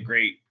going to be a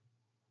great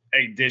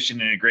addition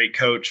and a great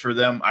coach for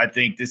them. I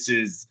think this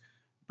is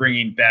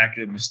bringing back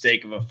the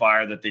mistake of a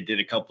fire that they did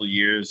a couple of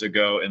years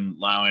ago and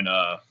allowing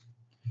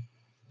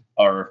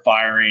or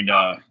firing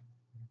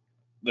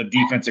the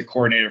defensive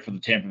coordinator for the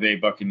Tampa Bay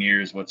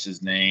Buccaneers. What's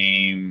his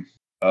name?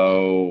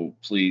 Oh,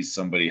 please,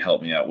 somebody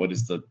help me out. What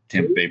is the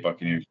Tampa Bay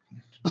Buccaneers?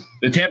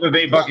 The Tampa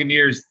Bay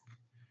Buccaneers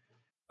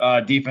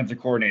defensive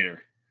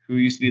coordinator, who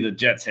used to be the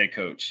Jets head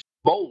coach.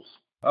 Bowles.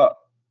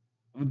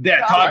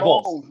 Yeah, Todd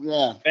Bowles.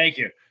 Yeah. Thank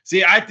you.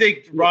 See, I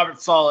think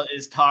Robert Saleh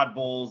is Todd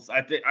Bowles.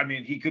 I think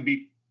he's going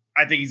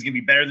to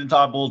be better than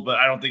Todd Bowles, but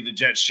I don't think the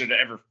Jets should have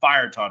ever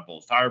fired Todd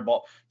Bowles.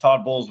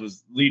 Todd Bowles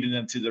was leading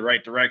them to the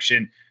right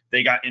direction.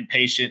 They got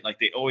impatient like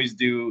they always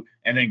do,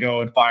 and then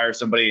go and fire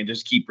somebody and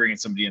just keep bringing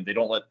somebody in. They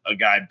don't let a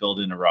guy build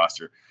in a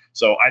roster.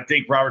 So I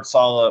think Robert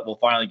Saleh will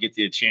finally get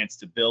the chance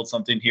to build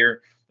something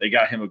here. They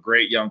got him a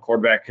great young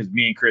quarterback because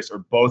me and Chris are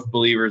both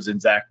believers in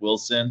Zach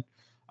Wilson.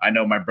 I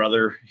know my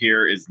brother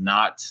here is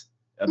not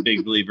a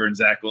big believer in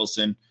Zach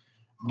Wilson,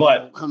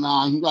 but come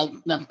on, you got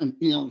nothing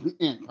feels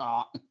in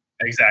talk.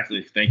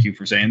 Exactly. Thank you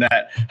for saying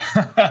that.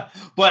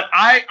 But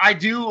I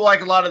do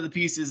like a lot of the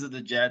pieces of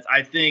the Jets.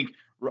 I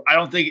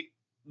don't think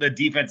the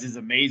defense is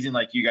amazing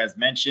like you guys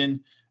mentioned,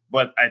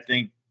 but I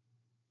think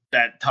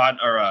that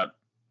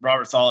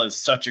Robert Saleh is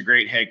such a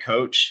great head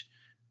coach,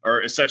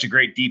 or is such a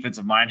great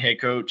defensive mind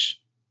head coach,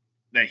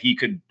 that he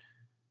could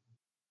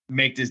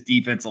make this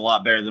defense a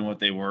lot better than what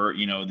they were.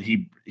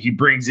 He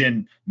brings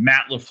in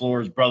Matt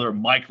LaFleur's brother,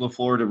 Mike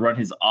LaFleur, to run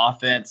his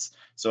offense.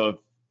 So if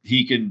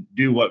he can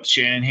do what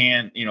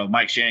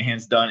Mike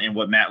Shanahan's done and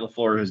what Matt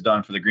LaFleur has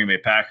done for the Green Bay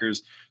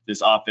Packers,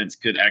 this offense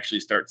could actually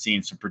start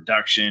seeing some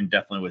production,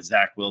 definitely with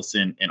Zach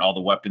Wilson and all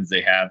the weapons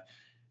they have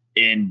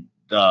in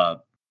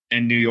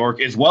New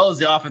York, as well as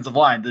the offensive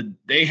line.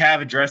 They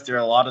have addressed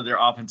a lot of their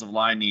offensive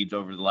line needs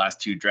over the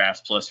last 2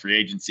 drafts plus free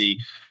agency.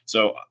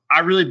 So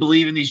I really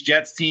believe in these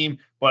Jets team,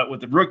 but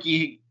with a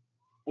rookie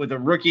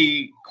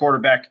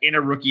quarterback and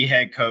a rookie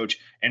head coach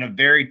and a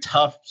very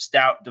tough,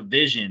 stout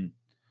division.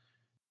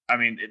 I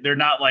mean, they're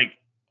not like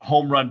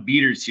home run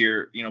beaters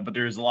here, but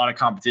there's a lot of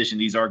competition.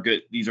 These are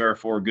good. These are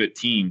 4 good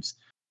teams.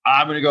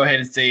 I'm going to go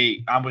ahead and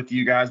say I'm with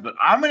you guys, but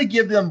I'm going to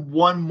give them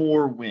one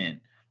more win.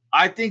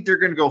 I think they're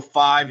going to go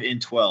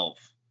 5-12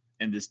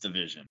 in this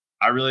division.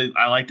 I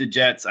like the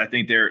Jets. I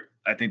think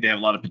they have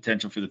a lot of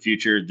potential for the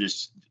future.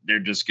 They're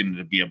just going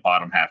to be a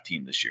bottom half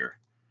team this year.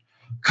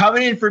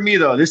 Coming in for me,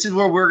 though, this is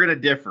where we're going to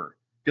differ,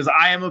 because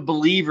I am a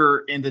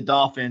believer in the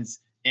Dolphins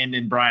and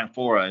in Brian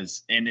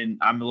Flores, and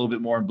I'm a little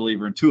bit more a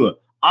believer in Tua.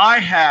 I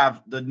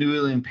have the New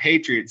England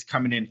Patriots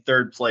coming in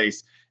 3rd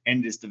place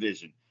in this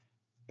division.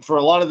 for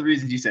a lot of the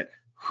reasons you said.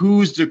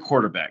 Who's the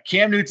quarterback?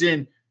 Cam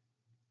Newton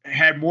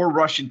had more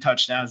rushing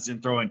touchdowns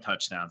than throwing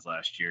touchdowns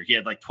last year. He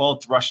had like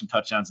 12 rushing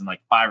touchdowns and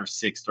like 5 or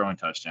 6 throwing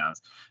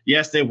touchdowns.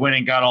 Yes, they went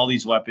and got all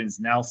these weapons.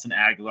 Nelson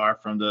Aguilar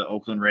from the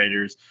Oakland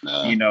Raiders.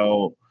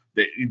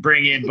 They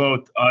bring in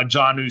both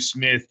Jonnu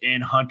Smith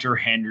and Hunter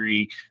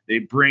Henry. They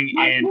bring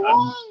in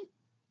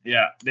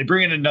they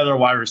bring in another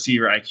wide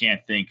receiver I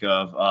can't think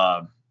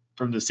of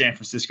from the San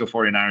Francisco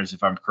 49ers,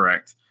 if I'm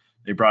correct.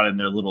 They brought in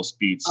their little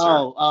speedster.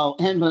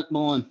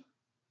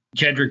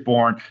 Kendrick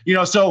Bourne.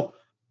 So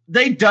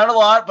they've done a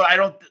lot, but I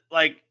don't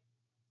like.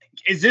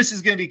 This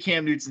is going to be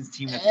Cam Newton's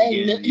team at the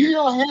beginning of the year?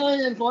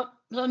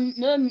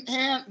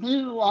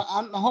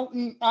 I'm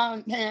hoping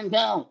pans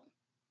out.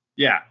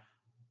 Yeah.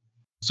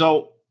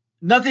 So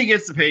nothing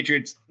against the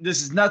Patriots.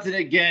 This is nothing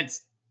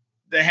against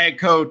the head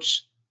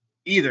coach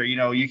either.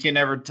 You can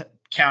never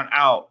count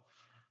out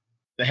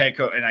the head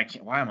coach. And I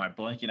can't. Why am I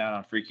blanking out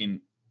on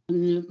freaking?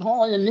 Bill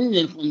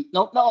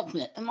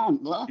Belichick. Come on,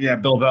 bro. Yeah,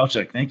 Bill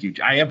Belichick. Thank you.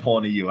 I am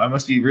pulling to you. I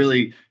must be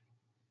really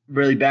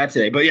really bad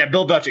today. But yeah,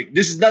 Bill Belichick.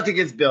 This is nothing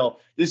against Bill.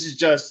 This is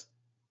just,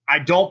 I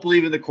don't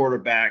believe in the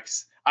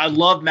quarterbacks. I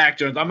love Mac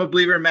Jones. I'm a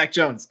believer in Mac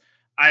Jones.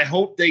 I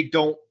hope they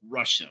don't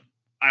rush him.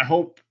 I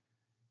hope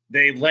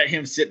they let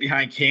him sit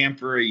behind Cam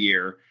for a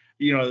year.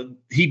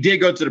 He did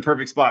go to the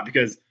perfect spot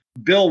because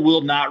Bill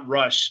will not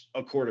rush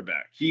a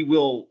quarterback. He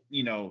will,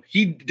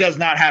 he does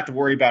not have to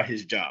worry about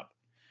his job.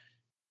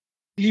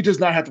 He does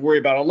not have to worry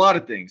about a lot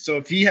of things. So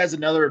if he has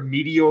another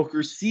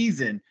mediocre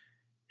season,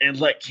 and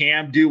let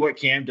Cam do what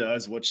Cam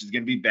does, which is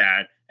going to be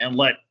bad, and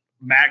let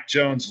Mac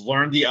Jones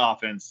learn the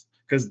offense,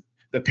 because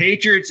the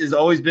Patriots has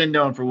always been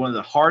known for one of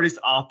the hardest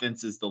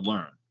offenses to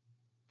learn.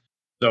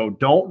 So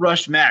don't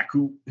rush Mac,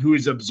 who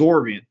is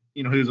absorbent,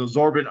 who's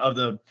absorbent of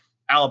the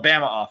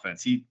Alabama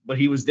offense. But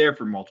he was there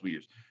for multiple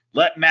years.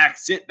 Let Mac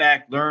sit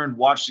back, learn,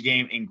 watch the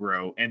game, and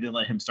grow, and then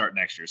let him start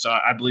next year. So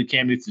I believe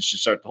Cam Newton should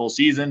start the whole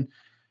season.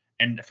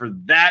 And for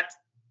that,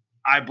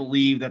 I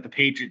believe that the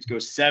Patriots go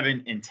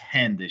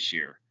 7-10 this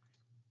year.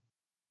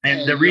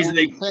 And the reason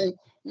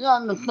you're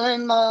on the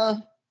same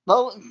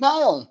boat as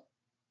Tyler.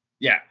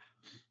 Yeah.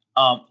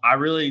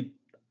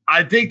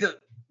 I think that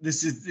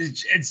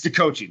it's the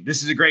coaching.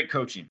 This is a great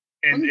coaching.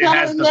 And it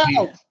has the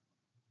people.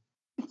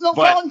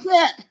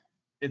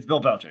 It's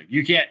Bill Belichick.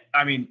 You can't,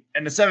 and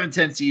the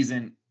 7-10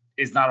 season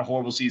is not a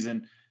horrible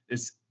season.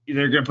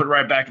 They're going to put it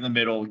right back in the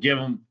middle, give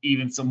them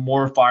even some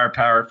more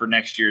firepower for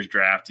next year's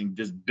draft, and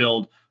just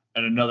build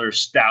another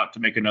stout to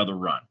make another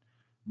run.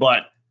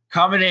 But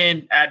coming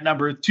in at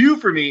number 2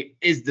 for me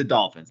is the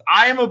Dolphins.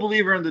 I am a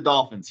believer in the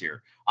Dolphins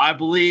here. I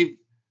believe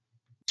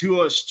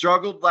Tua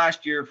struggled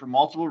last year for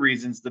multiple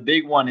reasons. The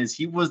big one is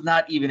he was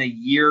not even a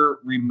year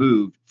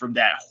removed from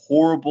that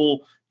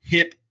horrible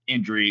hip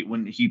injury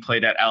when he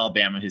played at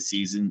Alabama his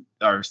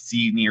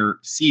senior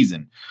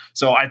season.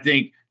 So I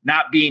think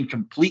not being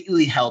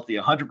completely healthy,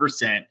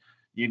 100%,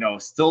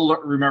 still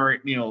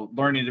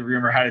learning to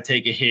remember how to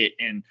take a hit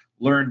and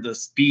learn the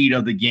speed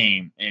of the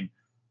game, and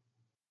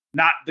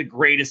not the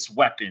greatest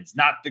weapons,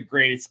 not the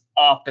greatest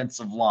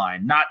offensive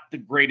line, not the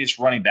greatest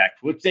running back,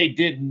 which they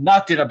did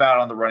nothing about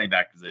on the running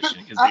back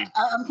position. Because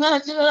I'm trying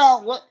to figure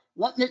out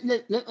what they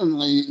did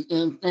differently.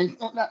 They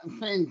still got the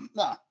same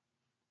stuff.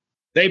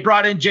 They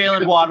brought in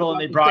Jalen Waddle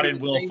and they brought in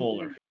Will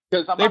Fuller.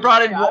 They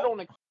brought in.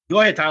 Go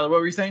ahead, Tyler. What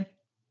were you saying?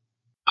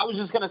 I was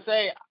just going to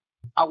say,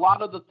 a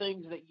lot of the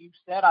things that you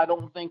said, I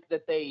don't think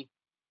that they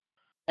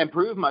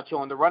improved much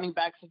on. The running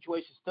back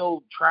situation is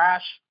still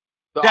trash.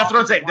 That's what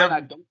I'm saying. I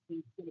don't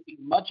think it's going to be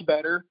much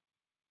better.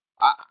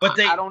 I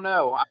don't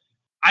know.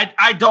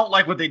 I don't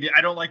like what they did.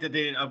 I don't like that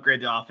they didn't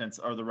upgrade the offense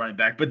or the running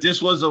back. But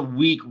this was a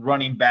weak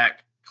running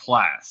back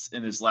class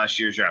in this last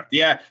year's draft.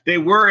 Yeah, they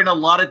were in a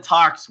lot of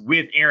talks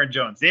with Aaron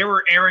Jones. They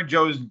were Aaron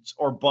Jones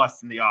or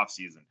bust in the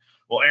offseason.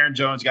 Well, Aaron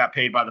Jones got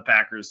paid by the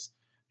Packers,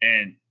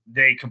 and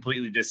they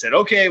completely just said,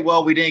 okay,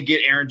 well, we didn't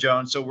get Aaron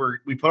Jones, so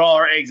we put all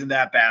our eggs in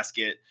that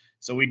basket.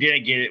 So we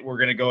didn't get it. We're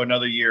going to go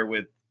another year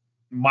with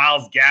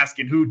Myles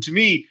Gaskin, who to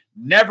me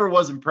never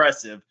was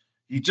impressive.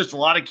 He's just a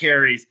lot of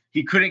carries.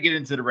 He couldn't get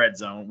into the red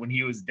zone when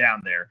he was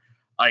down there.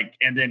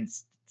 And then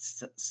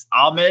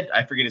Ahmed,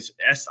 I forget his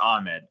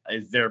Ahmed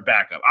is their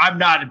backup. I'm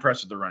not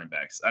impressed with the running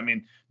backs.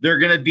 They're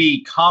going to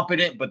be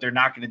competent, but they're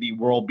not going to be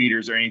world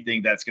beaters or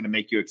anything that's going to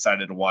make you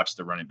excited to watch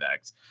the running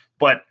backs.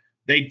 But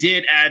they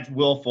did add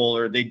Will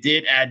Fuller. They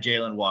did add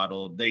Jalen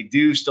Waddle. They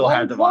do still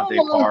have Devontae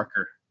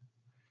Parker.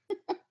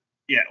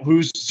 Yeah,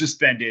 who's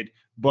suspended,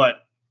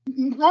 but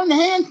yeah,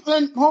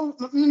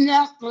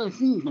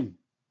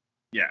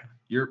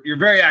 you're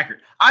very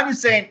accurate. I'm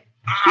just saying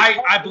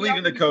I believe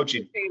in the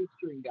coaching.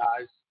 Hamstring,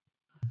 guys.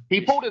 He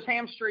pulled his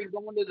hamstring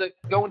going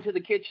to the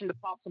kitchen to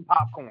pop some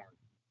popcorn.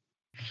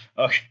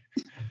 Okay.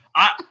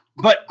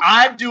 But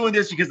I'm doing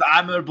this because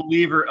I'm a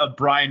believer of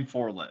Brian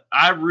Flores.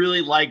 I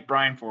really like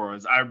Brian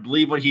Flores. I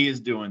believe what he is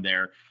doing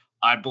there.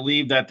 I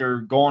believe that they're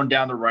going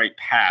down the right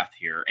path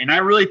here. And I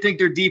really think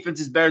their defense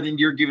is better than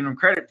you're giving them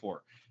credit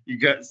for.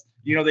 because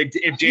if Yeah,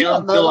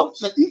 Jalen Phillips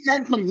the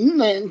defensive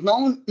unit is the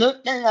only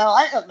good thing I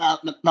like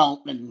about the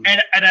Dolphins.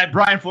 and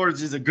Brian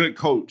Flores is a good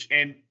coach,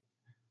 and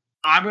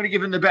I'm going to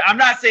give them the best. I'm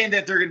not saying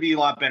that they're going to be a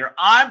lot better.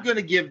 I'm going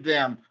to give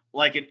them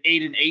like an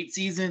 8-8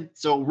 season.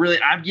 So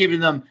really, I'm giving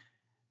them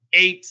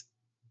 8-9.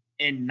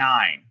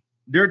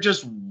 They're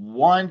just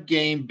one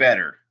game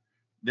better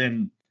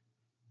than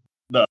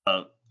the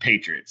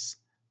Patriots.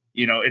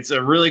 It's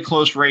a really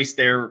close race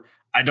there.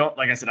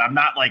 Like I said, I'm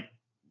not like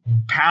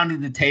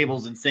pounding the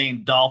tables and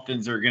saying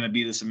Dolphins are going to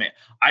be this amazing.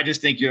 I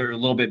just think you're a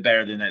little bit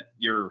better than that.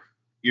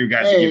 You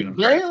guys are giving them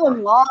credit.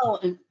 Jalen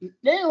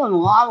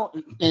Waddle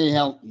is stay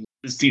healthy.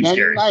 This team's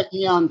scary. They might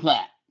be on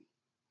track.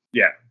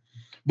 Yeah.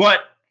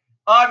 But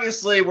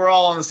obviously, we're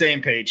all on the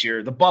same page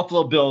here. The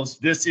Buffalo Bills,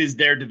 this is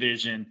their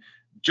division.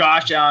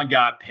 Josh Allen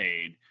got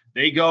paid.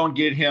 They go and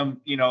get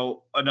him,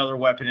 another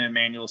weapon in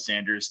Emmanuel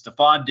Sanders.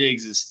 Stephon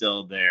Diggs is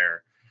still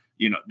there.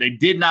 They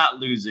did not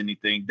lose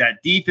anything.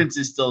 That defense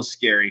is still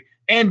scary.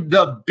 And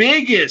the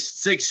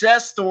biggest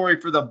success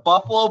story for the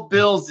Buffalo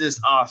Bills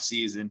this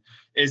offseason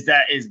is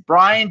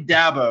Brian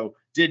Daboll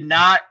did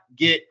not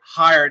get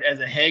hired as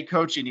a head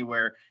coach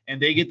anywhere,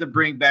 and they get to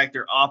bring back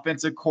their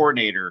offensive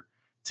coordinator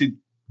to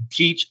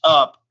teach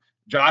up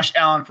Josh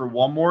Allen for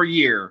one more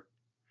year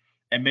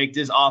and make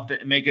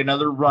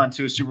another run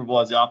to a Super Bowl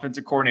as the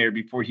offensive coordinator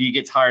before he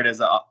gets hired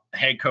as a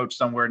head coach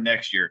somewhere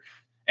next year.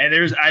 And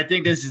I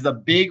think this is a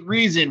big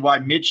reason why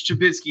Mitch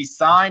Trubisky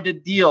signed a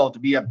deal to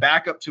be a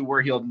backup to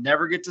where he'll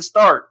never get to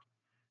start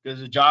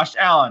because of Josh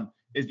Allen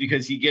is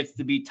because he gets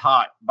to be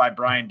taught by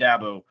Brian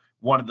Daboll,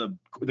 one of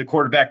the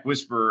quarterback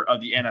whisperer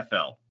of the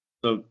NFL.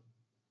 So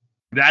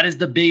that is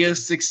the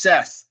biggest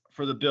success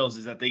for the Bills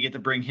is that they get to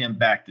bring him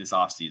back this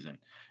offseason.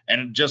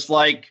 And just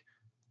like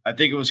I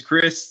think it was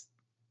Chris,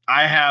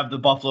 I have the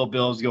Buffalo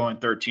Bills going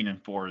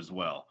 13-4 as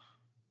well.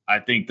 I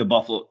think the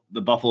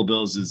Buffalo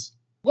Bills is.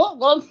 What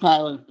was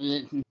Tyler's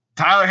prediction?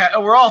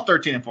 We're all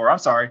 13-4. I'm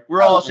sorry.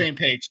 We're all on the same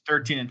page,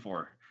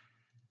 13-4.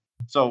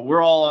 So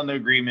we're all on the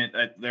agreement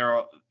that there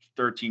are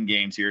 13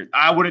 games here.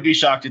 I wouldn't be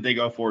shocked if they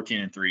go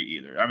 14-3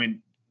 either. I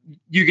mean,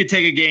 you could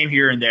take a game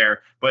here and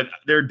there, but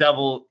they're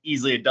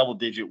easily a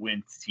double-digit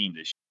win team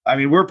this year. I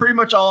mean, we're pretty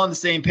much all on the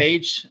same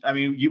page. I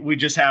mean, we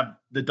just have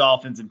the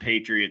Dolphins and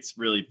Patriots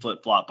really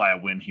flip-flop by a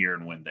win here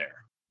and win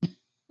there.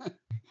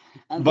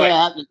 I'm very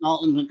happy the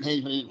Dolphins and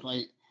Patriots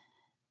play.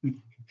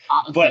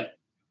 But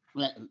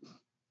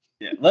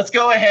yeah, let's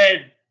go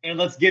ahead and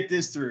let's get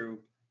this through,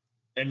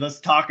 and let's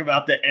talk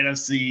about the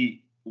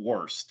NFC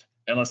worst,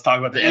 and let's talk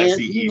about the NFC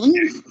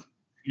East.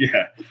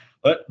 Yeah,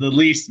 but the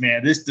least,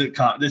 man, this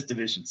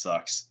division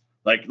sucks.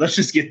 Like, let's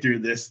just get through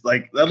this.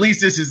 Like, at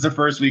least this is the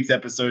first week's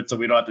episode, so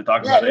we don't have to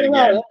talk about it again.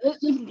 Right.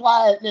 This is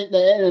why I think the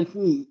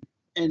NFC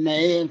and the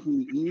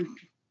AFC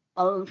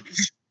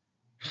East.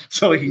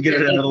 So we can get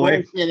it out of the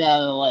way. Get it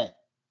out of the way.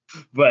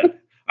 But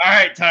all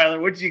right, Tyler,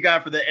 what you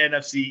got for the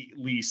NFC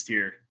least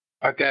here?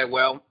 Okay,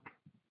 well,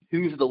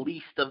 who's the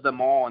least of them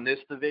all in this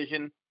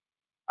division?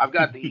 I've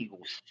got the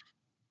Eagles.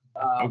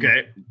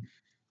 Okay.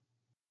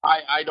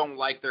 I don't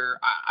like their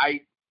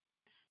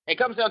it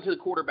comes down to the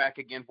quarterback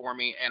again for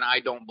me, and I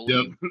don't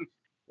believe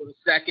for the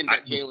second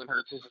that Jalen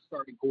Hurts is a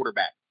starting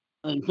quarterback.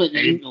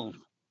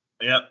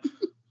 Yep.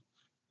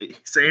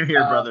 Same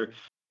here, brother.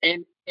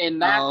 And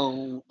that's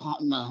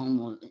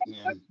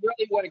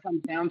really what it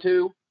comes down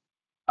to.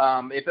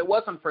 If it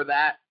wasn't for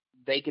that,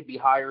 they could be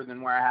higher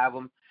than where I have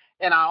them.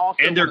 And I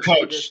also their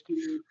coach.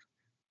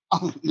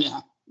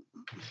 Yeah.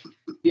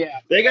 Yeah.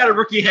 They got a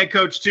rookie head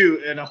coach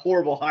too, and a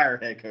horrible hire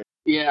head coach.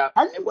 Yeah.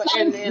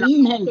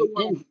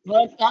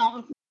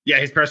 Yeah,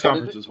 his press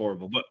conference was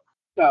horrible. But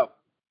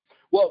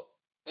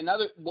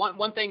another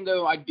one thing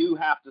though I do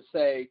have to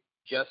say,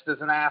 just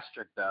as an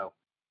asterisk though,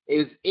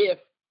 is if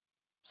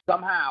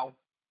somehow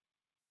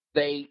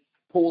they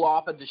pull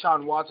off a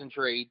Deshaun Watson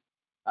trade,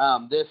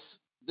 this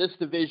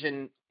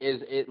division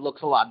it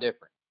looks a lot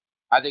different.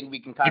 I think we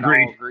can kind of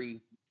all agree.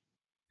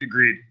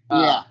 Agreed.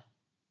 Yeah.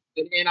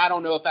 And I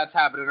don't know if that's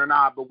happening or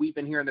not, but we've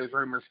been hearing those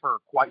rumors for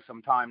quite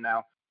some time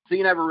now, so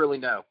you never really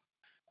know.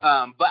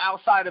 But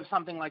outside of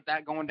something like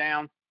that going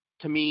down,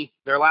 to me,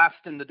 they're last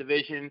in the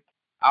division.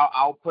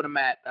 I'll put them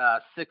at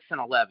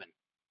 6-11.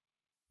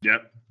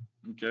 Yep.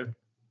 Okay.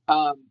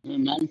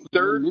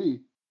 Third.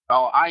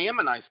 Oh, I am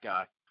a nice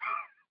guy.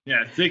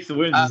 Yeah, 6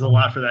 wins is a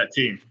lot for that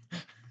team.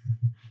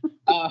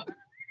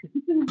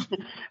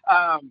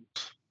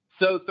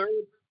 So third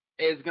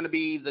is going to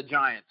be the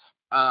Giants.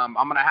 I'm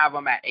going to have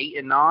them at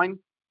 8-9.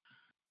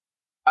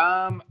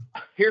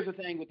 Here's the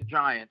thing with the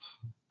Giants.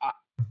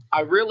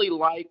 I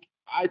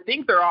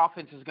think their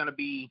offense is going to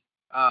be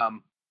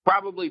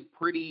probably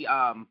pretty.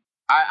 I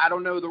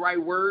don't know the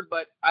right word,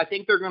 but I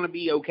think they're going to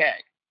be okay.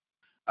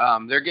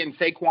 They're getting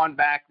Saquon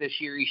back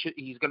this year.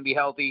 He's going to be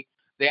healthy.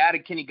 They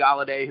added Kenny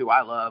Golladay, who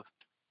I love.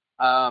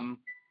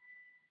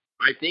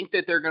 I think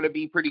that they're going to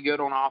be pretty good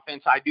on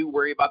offense. I do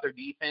worry about their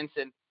defense,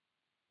 and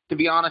to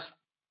be honest,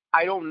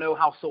 I don't know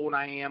how sold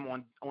I am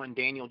on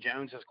Daniel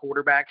Jones as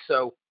quarterback.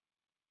 So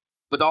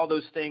with all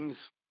those things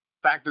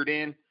factored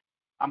in,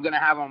 I'm going to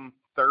have them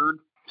third.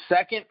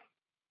 Second,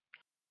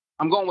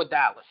 I'm going with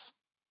Dallas.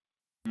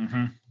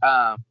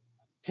 10-7.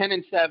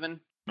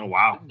 Oh,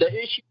 wow. The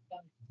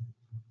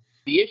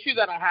issue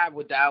that I have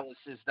with Dallas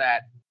is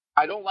that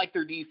I don't like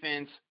their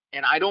defense,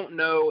 and I don't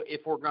know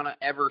if we're going to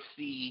ever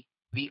see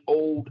the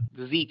old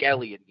Zeke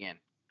Elliott again.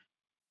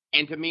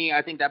 And to me,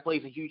 I think that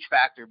plays a huge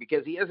factor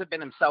because he hasn't been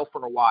himself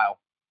for a while.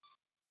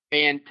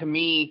 And to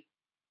me,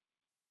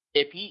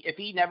 if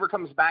he never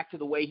comes back to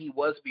the way he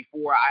was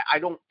before, I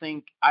don't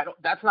think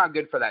that's not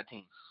good for that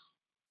team.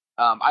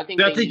 I think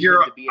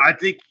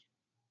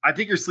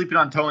you're sleeping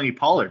on Tony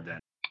Pollard then.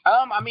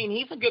 I mean,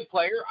 he's a good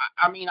player.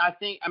 I mean,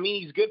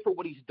 he's good for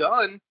what he's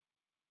done.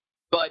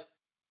 But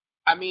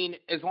I mean,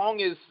 as long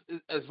as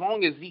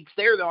Zeke's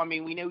there, though, I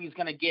mean, we know he's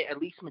going to get at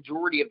least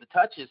majority of the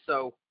touches.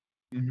 So,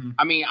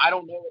 I mean, I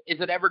don't know.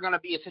 Is it ever going to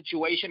be a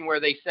situation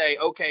where they say,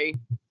 okay,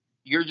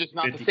 you're just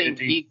not 50, the same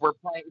 50. Zeke. We're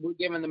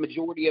giving the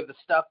majority of the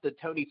stuff to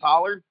Tony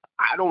Pollard?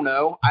 I don't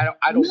know. I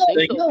don't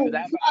think they'll do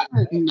that.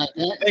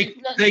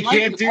 They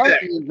can't do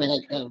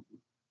that.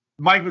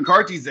 Mike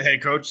McCarthy's the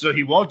head coach, so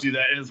he won't do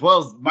that. As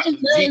well as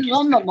Zeke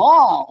on the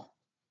ball.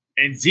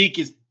 And Zeke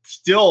is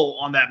still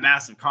on that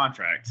massive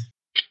contract.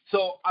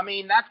 So, I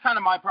mean, that's kind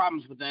of my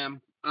problems with them.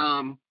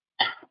 I'm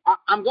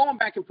going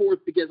back and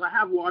forth because I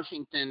have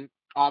Washington,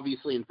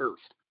 obviously, in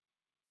first.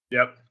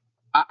 Yep.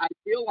 I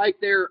feel like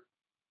they're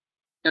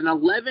an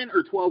 11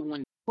 or 12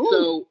 win. Ooh,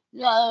 so,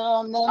 yeah,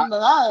 I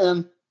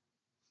am.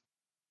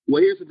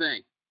 Well, here's the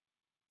thing.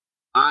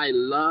 I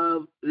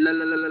love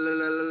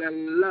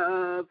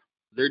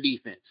their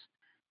defense.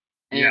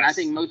 And I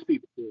think most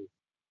people do.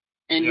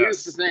 And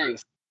here's the thing.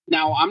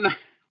 Now,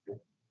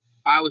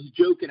 I was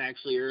joking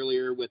actually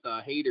earlier with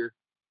a hater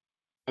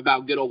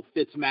about good old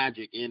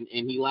Fitzmagic, and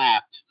he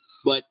laughed.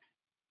 But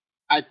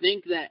I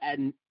think that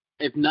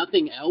if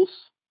nothing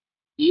else,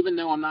 even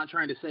though I'm not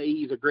trying to say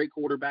he's a great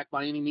quarterback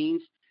by any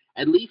means,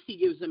 at least he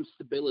gives them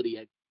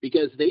stability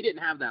because they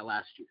didn't have that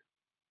last year.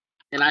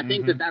 And I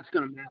think that's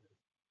going to matter.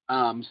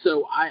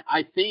 So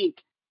I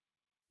think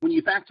when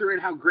you factor in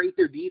how great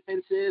their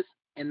defense is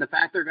and the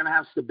fact they're going to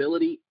have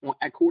stability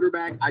at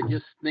quarterback, I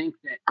just think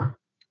it's going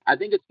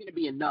to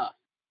be enough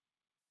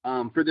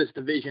for this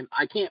division.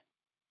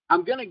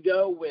 I'm going to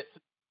go with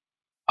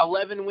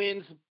 11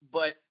 wins,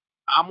 but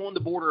I'm on the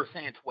border of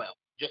saying 12,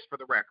 just for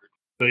the record.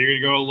 So you're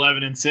going to go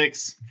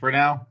 11-6 for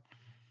now?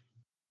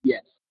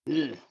 Yes.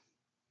 Yeah.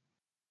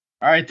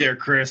 All right there,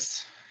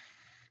 Chris.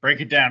 Break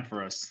it down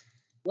for us.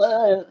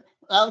 Well,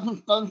 that was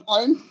fun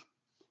playing.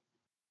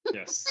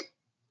 Yes.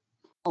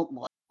 Oh,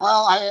 boy.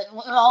 Well,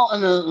 we're all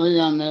in agree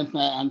on this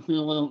that I'm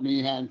sure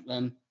we has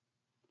been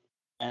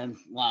as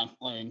last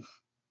playing.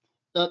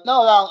 So,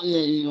 no doubt the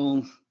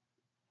Eagles.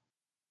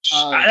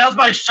 That was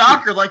my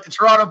shocker, like the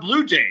Toronto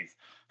Blue Jays.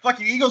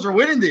 Fucking Eagles are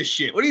winning this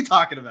shit. What are you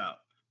talking about?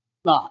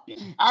 No,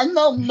 I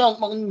know no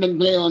one's been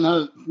Jalen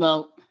Hurts,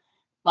 so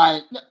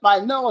by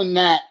knowing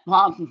that,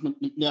 possibly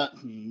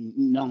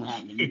don't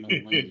have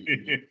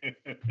to.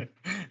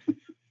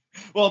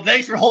 Well,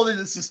 thanks for holding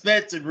the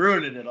suspense and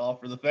ruining it all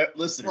for the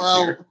listeners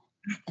here.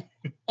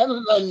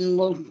 Everybody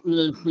looks at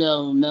the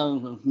show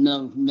knows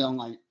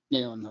like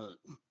Jalen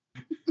Hurts.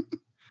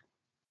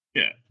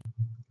 Yeah.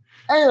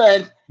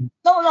 Anyway,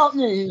 don't know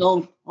the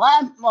Eagles.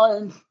 Last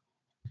one,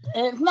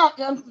 it's not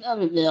just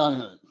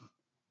Jalen Hurts.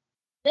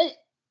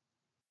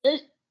 They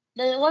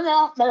went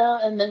out there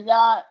and they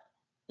got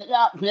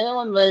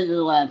Jalen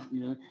Rager last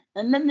year,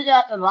 and then they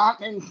got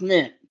Devontae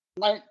Smith.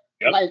 Like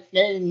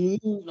they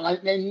need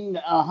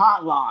a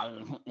hot rod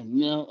or something,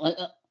 you know. Like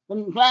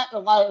when you draft a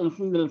wide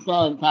receiver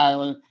started,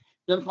 Tyler,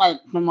 just like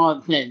some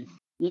other things.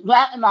 You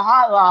draft in a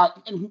hot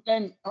rod, and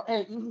then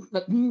this is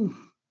the piece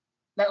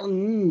that we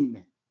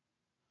need.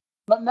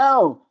 But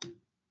no,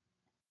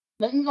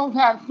 the Eagles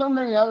have so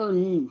many other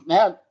needs.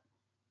 They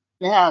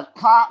have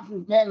Cox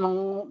and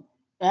Denver.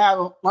 They have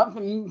a bunch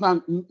of needs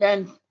on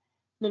defense.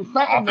 The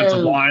secondary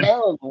is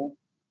terrible.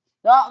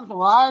 The offensive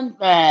line's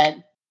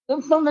bad.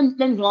 There's so many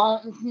things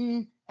wrong with the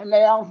team, and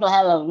they also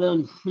have a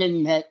really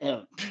shitty head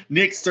coach.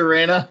 Nick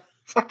Serena.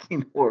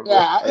 Fucking horrible.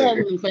 Yeah, I can't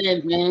even say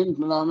his name,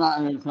 but I'm not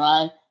going to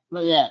try.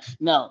 But yeah,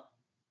 no.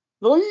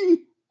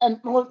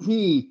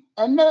 3-14,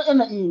 and they're going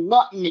to be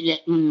lucky to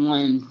get 3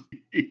 wins.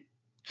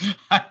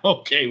 I'm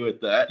okay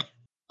with that.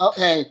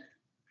 Okay.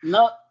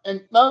 No,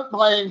 in third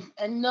place,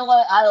 and you know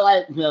what? I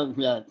like Joe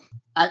Judge.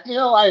 I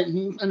feel like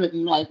he's going to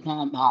be like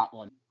Tom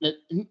Coughlin. They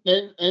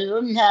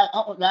wouldn't have a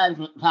couple guys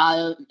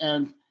retired,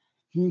 and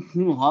he's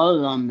too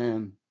hard on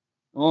them.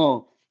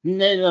 Oh, he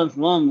made us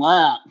run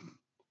laps.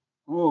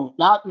 Oh,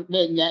 Dr.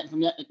 Big Jack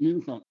forget to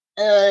do something.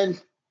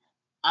 And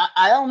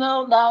I don't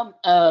know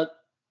about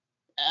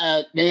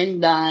Dan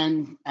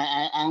Dines.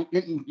 I don't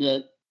think he's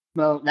good.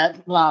 So that's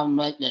the problem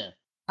right there.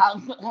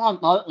 How's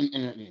Barkley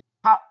in it?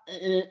 How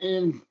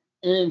is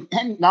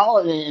Kenny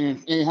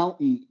Galladay is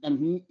healthy,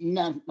 and he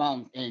has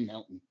problems staying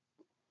healthy.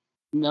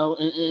 You know,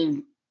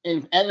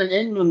 is Evan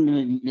Ingram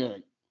really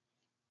good?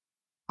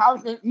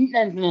 How's the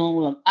defense going to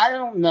look? I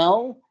don't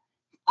know.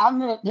 I'm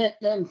going to pick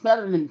them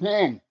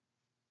 7-10.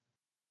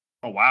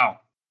 Oh, wow.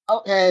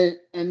 Okay,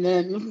 and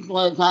then this is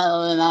where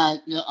Tyler and I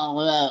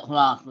are at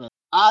philosophy.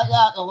 I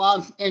got the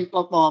Washington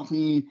football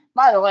team.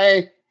 By the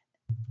way,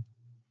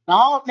 the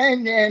whole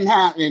thing didn't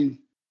happen,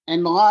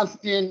 and the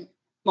Washington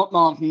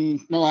football team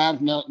still has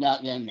no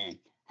doubt in it.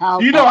 How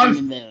fucking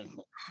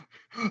embarrassing.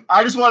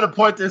 I just want to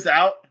point this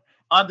out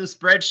on the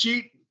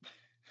spreadsheet.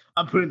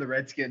 I'm putting the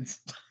Redskins.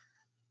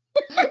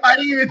 I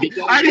didn't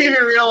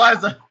even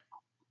realize that.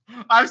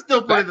 I'm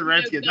still putting the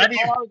Redskins. They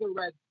are the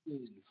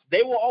Redskins.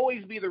 They will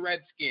always be the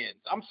Redskins.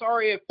 I'm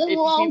sorry if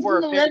people are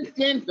offended.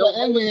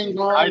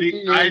 I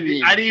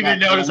didn't even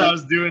notice I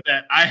was doing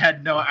that.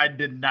 I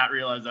did not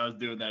realize I was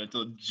doing that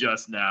until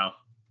just now.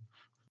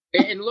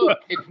 And look,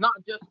 it's not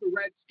just the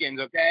Redskins,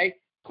 okay?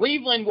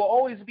 Cleveland will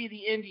always be the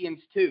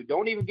Indians too.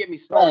 Don't even get me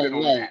started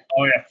on that.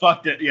 Oh yeah,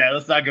 fuck that. Yeah,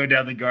 let's not go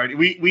down the garden.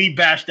 We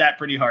bashed that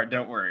pretty hard.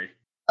 Don't worry.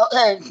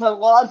 Okay, so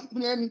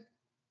Washington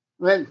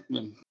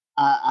Redskins.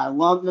 I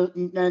love the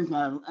defense.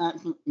 I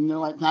absolutely,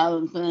 like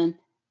Tyler was saying,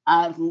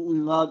 I absolutely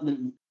love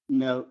the,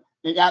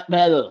 they got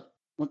better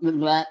with the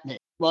draft pick.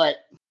 But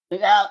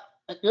it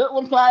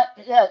looks like,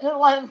 it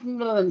was some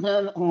good in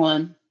terms of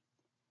one.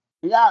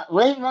 They got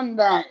great run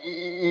back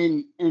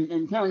in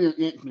terms of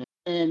Dixon.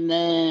 And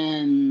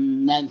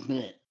then that's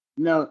it.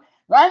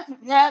 Right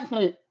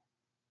Jackson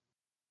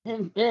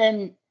has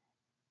been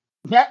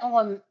second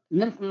on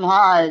Mr.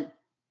 Hyde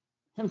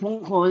his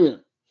whole career.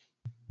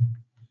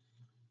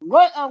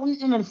 What are we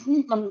going to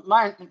see from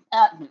Ryan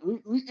Fitzpatrick?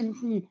 We can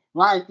see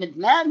Ryan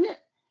Fitzmagic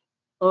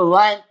or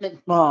Ryan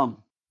Fitzpatrick.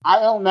 I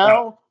don't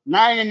know.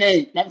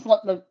 9-8. That's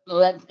what the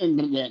Redskins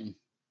are getting.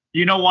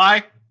 You know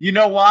why?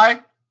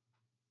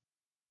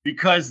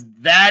 Because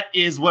that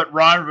is what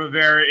Ron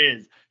Rivera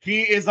is.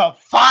 He is a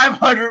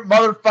 500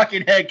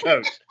 motherfucking head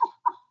coach.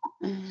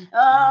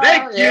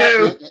 Thank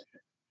you.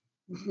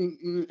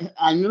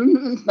 I knew you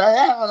would say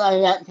that when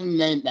I actually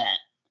made that.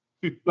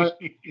 But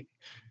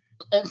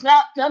it's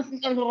not just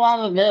because of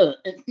Ron Rivera.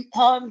 It's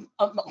because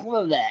of the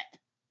quarterback.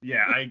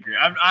 Yeah, I agree.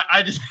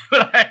 I just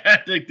I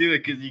had to do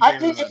it because you. I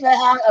think if they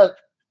had a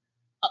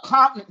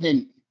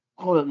competent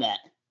quarterback,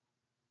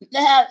 if they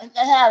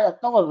had a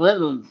Phillip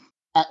Rivers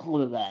at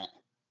quarterback,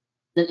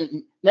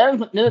 there's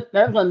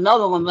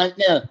another one right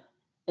there.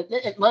 If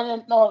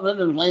Phillip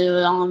Rivers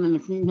later on in the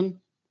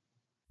season,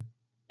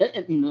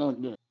 it can really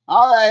good.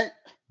 All right,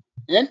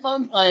 in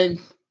first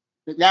place,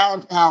 the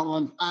Dallas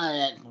Cowboys.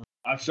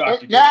 I'm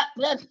shocked. Dak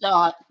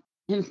Prescott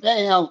can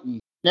stay healthy.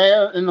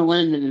 They're in the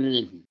winning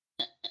division.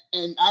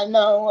 And I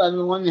know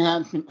everyone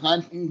has some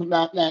questions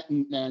about that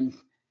defense,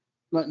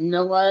 but you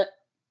know what?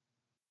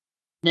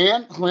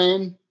 Dan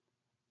Quinn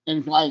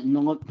is like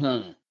North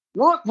Turner.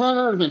 North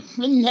Turner is a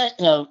shitty head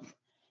coach,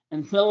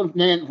 and so is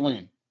Dan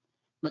Quinn.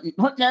 But you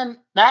put them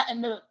back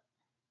in their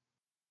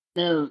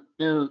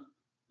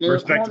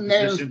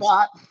coordinator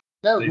spots,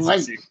 they're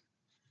great.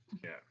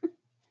 Yeah.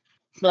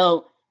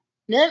 So,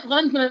 Dan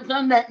Quinn could have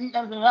turned that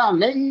defense around.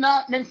 Maybe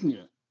not this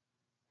year.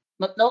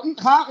 But don't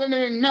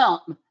confident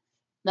enough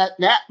that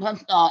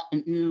Prescott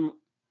can do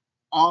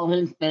all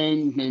his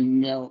things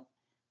and,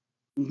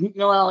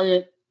 Ezekiel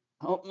Elliott,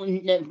 hopefully he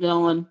gets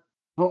going.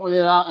 Hopefully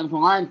the offensive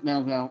line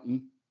stays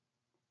healthy.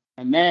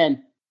 And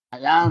then,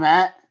 around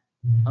that,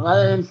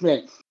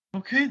 11-6.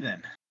 Okay,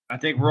 then. I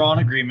think we're all in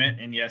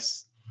agreement. And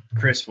yes,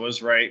 Chris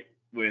was right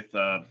with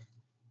the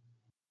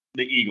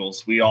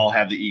Eagles. We all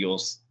have the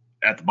Eagles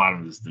at the bottom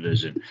of this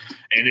division.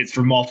 And it's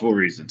for multiple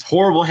reasons.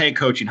 Horrible head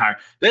coaching hire.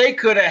 They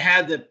could have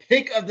had the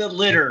pick of the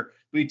litter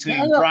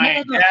between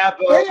Brian Dabo.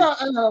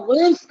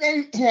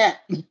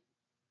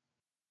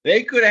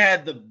 They could have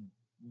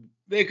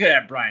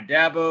had Brian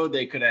Dabo.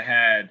 They could have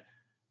had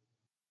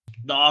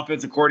the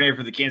offensive coordinator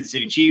for the Kansas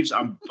City Chiefs.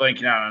 I'm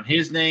blanking out on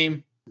his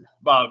name.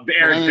 Eric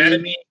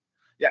Bieniemy.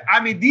 Yeah,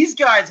 I mean, these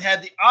guys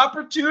had the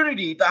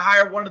opportunity to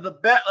hire one of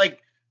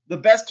the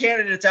best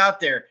candidates out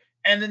there,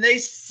 and then they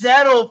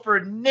settled for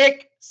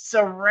Nick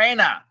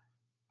Sirianni.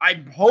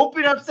 I'm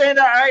hoping I'm saying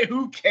that right.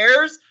 Who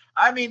cares?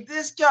 I mean,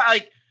 this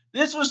guy,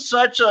 this was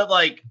such a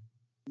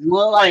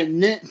more like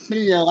Nick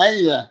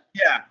Sirianni.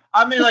 Yeah,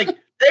 I mean,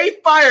 they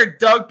fired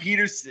Doug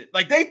Peterson.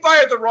 They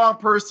fired the wrong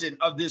person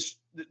of this.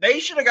 They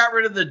should have got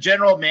rid of the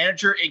general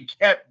manager and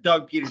kept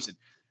Doug Peterson.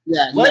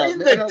 Yeah, letting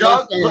the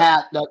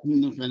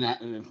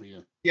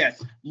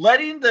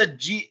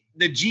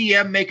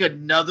GM make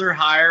another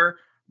hire.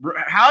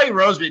 Howie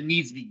Roseman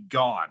needs to be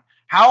gone.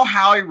 How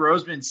Howie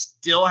Roseman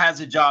still has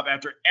a job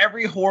after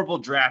every horrible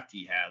draft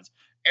he has,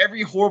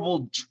 every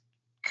horrible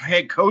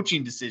head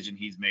coaching decision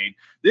he's made.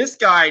 This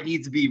guy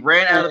needs to be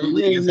ran out of the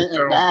league.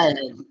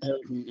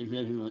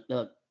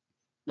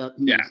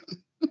 Yeah.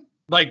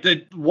 Why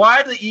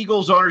the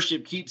Eagles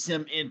ownership keeps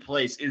him in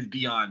place is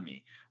beyond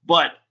me.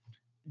 But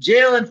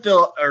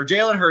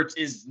Jalen Hurts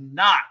is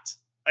not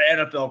an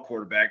NFL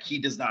quarterback. He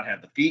does not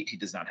have the feet. He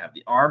does not have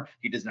the arm.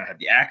 He does not have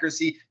the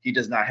accuracy. He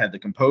does not have the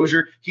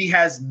composure. He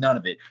has none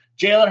of it.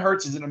 Jalen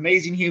Hurts is an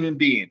amazing human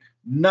being.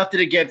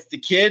 Nothing against the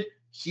kid.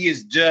 He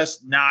is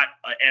just not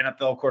an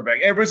NFL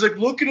quarterback. Everybody's like,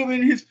 look at him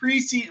in his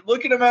preseason.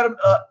 Look at him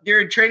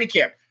during training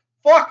camp.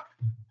 Fuck.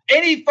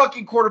 Any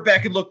fucking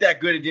quarterback can look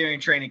that good during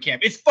training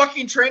camp. It's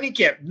fucking training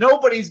camp.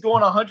 Nobody's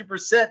going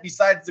 100%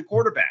 besides the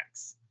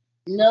quarterbacks.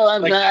 No,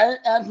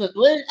 that's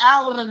what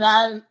Allen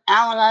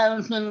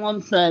Iverson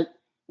once said.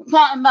 We're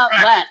talking about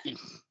practice.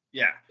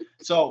 Yeah.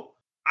 So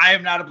I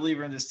am not a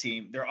believer in this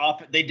team.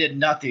 They did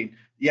nothing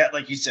yet.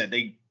 Like you said,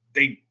 they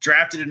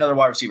drafted another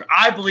wide receiver.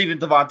 I believe in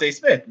Devontae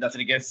Smith.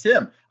 Nothing against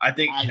him. I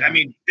think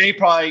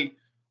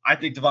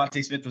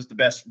Devontae Smith was the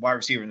best wide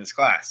receiver in this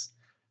class.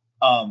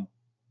 But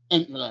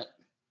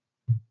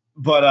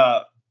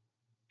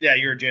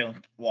you're a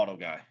Jalen Waddle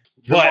guy.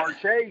 Jamar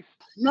Chase.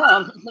 No,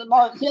 I'm a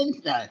Jamar Chase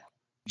guy.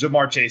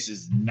 Jamar Chase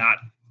is not.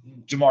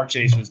 Jamar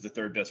Chase was the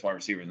third best wide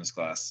receiver in this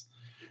class.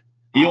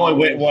 He only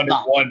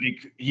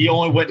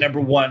went number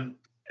one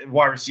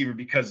wide receiver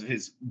because of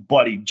his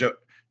buddy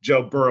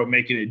Joe Burrow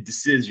making a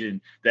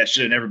decision that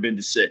should have never been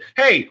decided.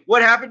 Hey,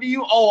 what happened to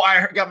you? Oh,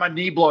 I got my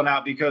knee blown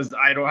out because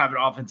I don't have an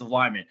offensive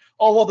lineman.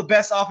 Oh, well, the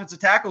best offensive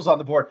tackle's on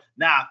the board.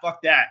 Nah,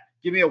 fuck that.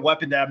 Give me a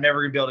weapon that I'm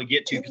never gonna be able to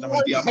get to because I'm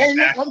gonna be on my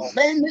back.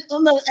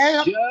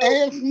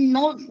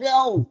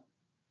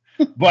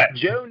 But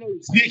Joe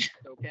knows this,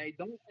 okay?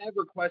 Don't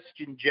ever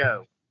question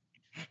Joe.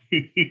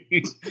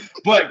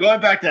 But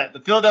going back to that, the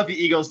Philadelphia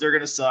Eagles, they're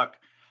going to suck.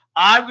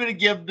 I'm going to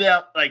give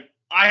them, I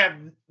have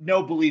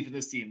no belief in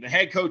this team. The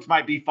head coach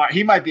might be fired.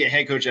 He might be a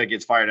head coach that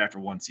gets fired after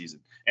one season.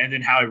 And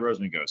then Howie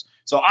Roseman goes.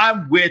 So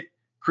I'm with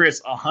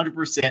Chris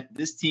 100%.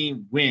 This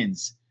team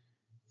wins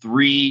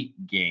 3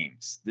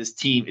 games. This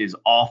team is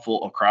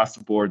awful across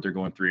the board. They're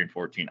going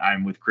 3-14.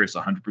 I'm with Chris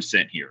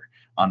 100% here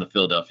on the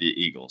Philadelphia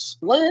Eagles.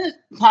 What did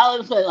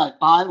Tyler say,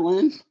 5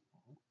 wins?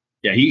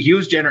 Yeah, he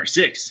was generous.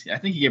 6. I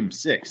think he gave him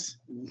 6.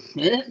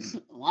 6?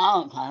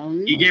 Wow,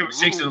 Tyler. He gave him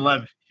 6 and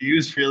 11. He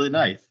was really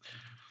nice.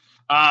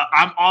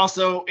 I'm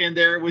also in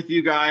there with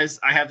you guys.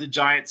 I have the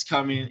Giants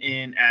coming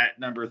in at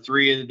number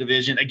 3 in the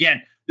division.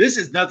 Again, this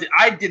is nothing.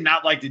 I did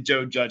not like the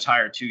Joe Judge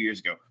hire 2 years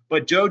ago,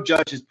 but Joe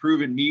Judge has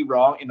proven me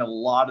wrong and a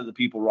lot of the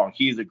people wrong.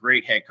 He is a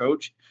great head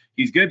coach.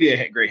 He's going to be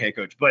a great head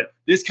coach. But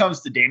this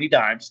comes to Danny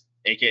Dimes,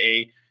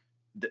 a.k.a.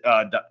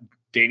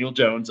 Daniel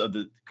Jones of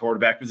the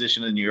quarterback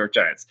position of the New York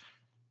Giants.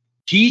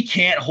 He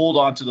can't hold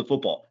on to the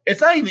football.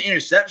 It's not even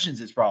interceptions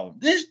his problem.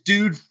 This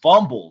dude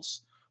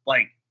fumbles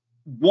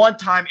one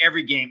time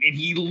every game, and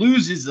he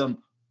loses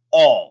them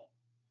all.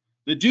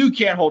 The dude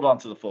can't hold on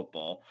to the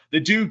football. The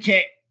dude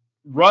can't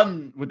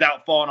run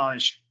without falling on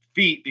his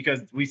feet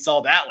because we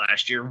saw that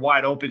last year,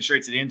 wide open,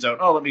 straight to the end zone.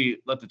 Oh,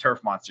 let the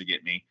turf monster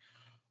get me.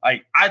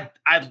 I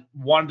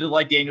wanted to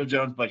like Daniel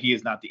Jones, but he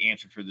is not the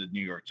answer for the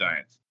New York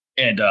Giants.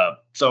 And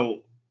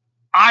so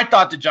I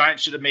thought the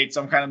Giants should have made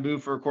some kind of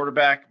move for a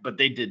quarterback, but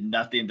they did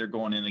nothing. They're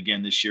going in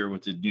again this year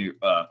with the new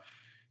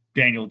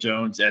Daniel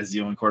Jones as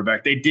the only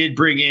quarterback. They did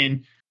bring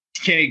in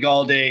Kenny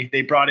Galladay.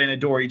 They brought in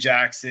Adoree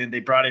Jackson. They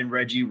brought in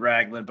Reggie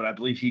Ragland, but I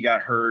believe he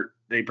got hurt.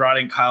 They brought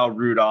in Kyle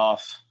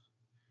Rudolph.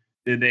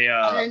 Then they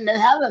they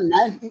have a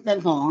nice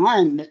defensive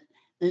line, but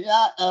they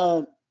got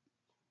the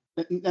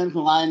defensive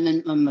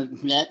lineman from the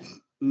Jets.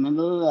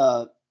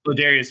 Remember?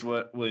 Darius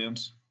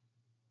Williams.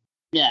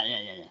 Yeah.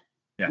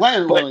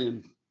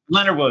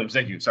 Leonard Williams,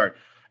 thank you. Sorry.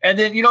 And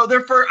then,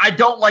 I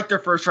don't like their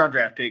first round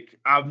draft pick.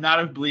 I'm not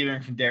a believer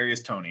in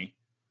Kadarius Toney,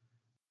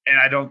 and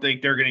I don't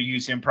think they're going to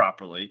use him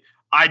properly.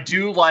 I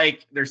do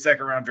like their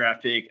second round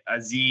draft pick,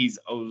 Azeez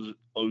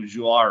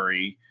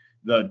Ojulari,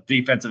 the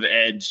defensive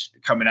edge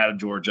coming out of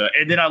Georgia.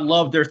 And then I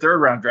love their third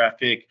round draft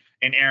pick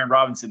and Aaron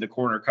Robinson, the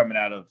corner coming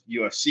out of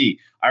UFC.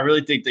 I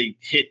really think they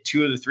hit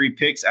 2 of the 3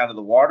 picks out of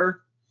the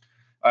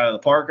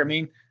park.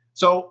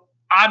 So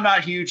I'm not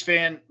a huge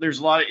fan. There's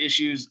a lot of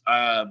issues,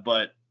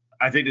 but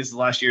I think this is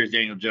last year's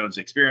Daniel Jones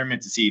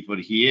experiment to see what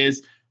he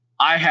is.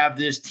 I have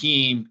this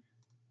team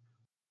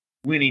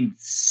winning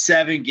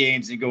 7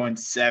 games and going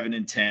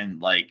 7-10.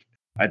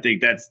 I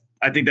think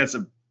that's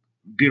a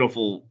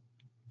beautiful,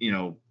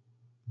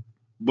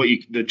 what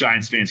the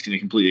Giants fans can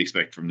completely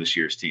expect from this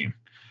year's team.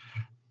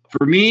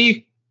 For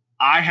me,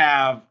 I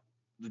have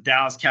the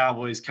Dallas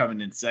Cowboys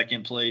coming in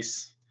second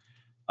place.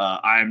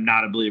 I am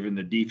not a believer in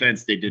the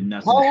defense. They did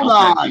nothing. Hold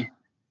on.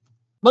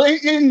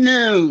 Breaking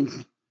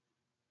news.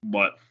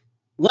 What?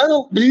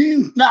 Little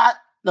Beans got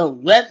the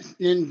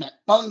Redskins at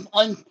one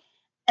point,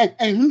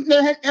 and who's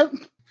the head coach?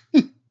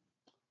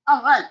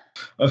 All right.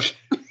 Okay.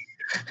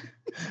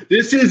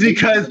 This is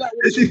because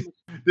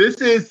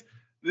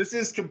this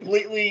is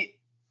completely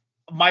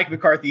Mike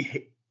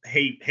McCarthy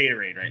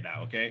haterade right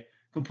now. Okay,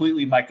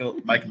 completely Mike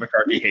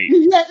McCarthy hate.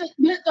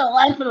 Get the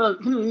life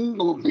of the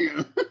Eagles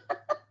here.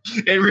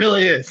 It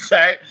really is,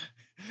 right?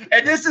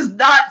 And this is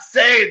not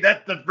saying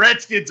that the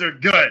Redskins are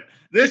good.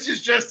 This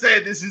is just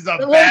saying this is a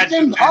the bad.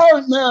 Redskins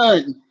are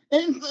good.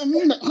 It's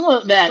the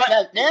quarterback.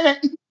 Damn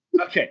it.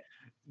 Okay,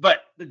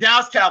 but the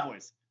Dallas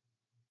Cowboys,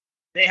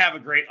 they have a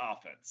great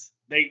offense.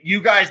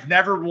 You guys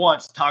never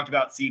once talked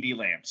about CeeDee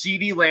Lamb.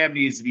 CeeDee Lamb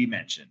needs to be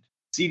mentioned.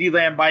 CeeDee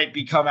Lamb might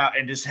come out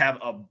and just have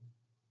a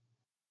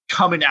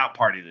coming out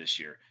party this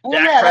year. Oh,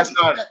 Dak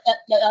Prescott.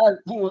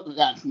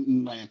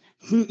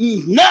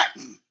 He's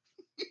nuts.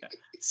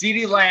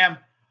 CeeDee Lamb,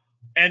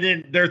 and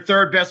then their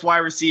third best wide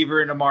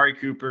receiver in Amari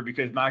Cooper,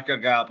 because Michael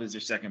Gallup is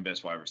their second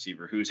best wide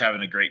receiver, who's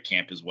having a great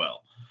camp as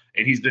well.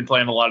 and he's been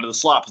playing a lot of the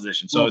slot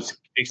position. So it's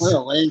what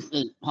a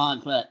wasted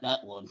contract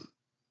that was.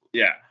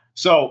 Yeah.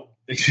 So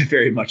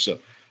very much so.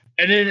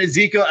 And then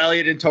Ezekiel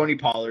Elliott and Tony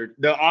Pollard.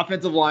 The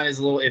offensive line is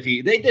a little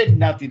iffy. They did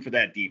nothing for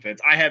that defense.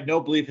 I have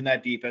no belief in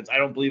that defense. I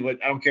don't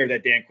care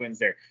that Dan Quinn's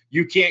there.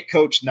 You can't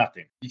coach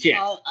nothing. You can't.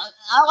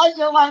 I like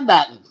your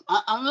linebackers.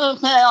 I'm going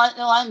to say I like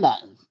your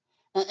linebackers.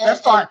 That's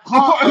fine.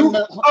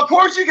 Of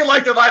course you can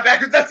like the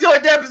linebackers. That's the only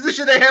damn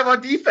position they have on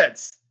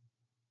defense.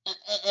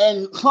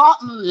 And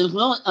Cotton is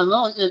a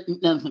really good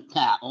defensive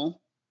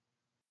tackle.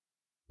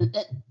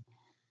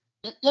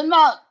 They're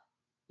not,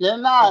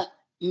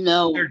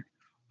 All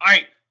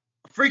right.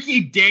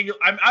 Freaking Daniel.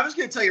 I'm just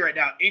going to tell you right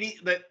now,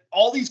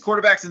 all these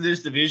quarterbacks in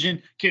this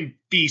division can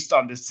feast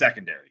on this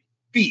secondary.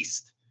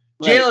 Feast.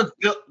 Right.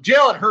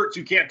 Jalen Hurts,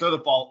 who can't throw the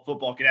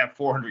football, can have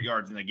 400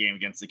 yards in the game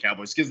against the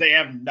Cowboys because they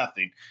have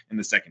nothing in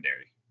the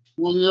secondary.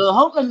 Well, you're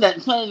hoping that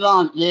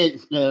Trayvon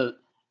Diggs, the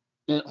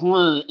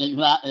corner is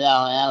drafted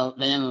out of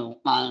Alabama,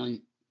 will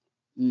finally,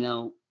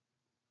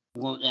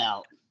 work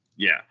out.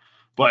 Yeah.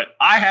 But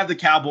I have the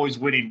Cowboys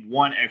winning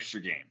one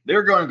extra game.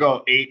 They're going to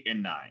go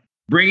 8-9.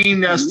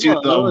 Bringing us to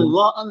the.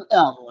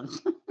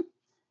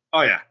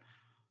 Oh yeah,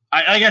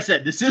 like I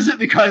said, this isn't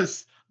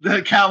because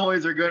the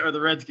Cowboys are good or the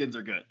Redskins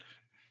are good,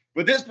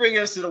 but this brings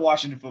us to the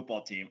Washington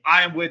football team.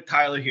 I am with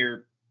Tyler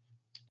here.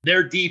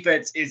 Their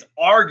defense is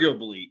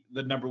arguably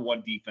the number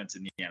one defense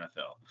in the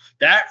NFL.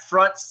 That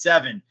front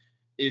seven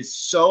is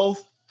so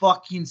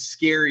fucking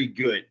scary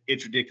good.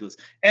 It's ridiculous.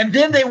 And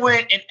then they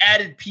went and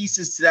added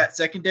pieces to that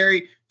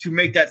secondary to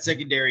make that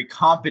secondary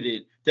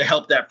competent to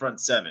help that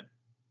front seven.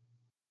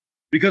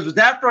 Because with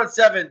that front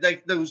seven,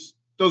 like those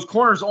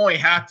corners only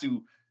have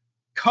to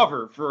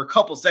cover for a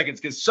couple seconds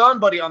because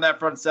somebody on that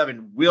front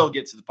seven will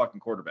get to the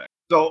fucking quarterback.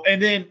 So,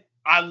 and then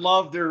I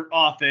love their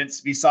offense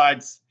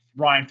besides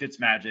Ryan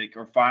Fitzmagic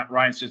or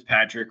Ryan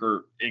Fitzpatrick,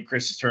 or in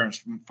Chris's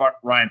terms,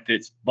 Ryan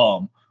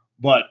Fitzbum.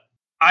 But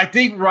I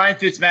think Ryan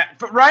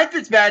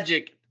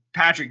Fitzmagic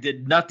Patrick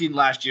did nothing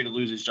last year to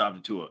lose his job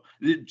to Tua.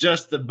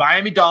 Just the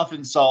Miami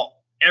Dolphins saw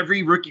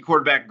every rookie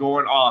quarterback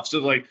going off. So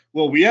like,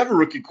 well, we have a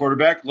rookie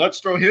quarterback. Let's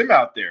throw him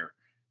out there.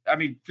 I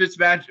mean,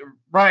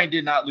 Ryan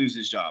did not lose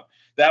his job.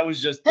 That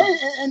was just.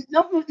 And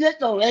don't forget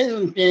the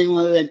Ravens thing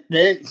where they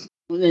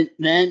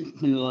benched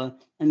Tua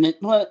and they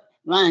put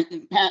Ryan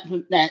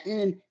Fitzpatrick back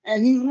in,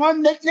 and he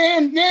won the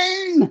damn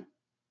game.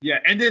 Yeah,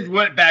 and then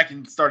went back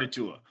and started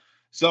Tua.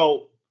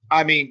 So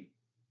I mean,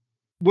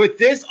 with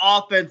this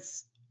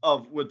offense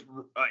with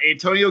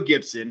Antonio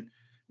Gibson,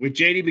 with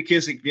J.D.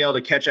 McKissic being able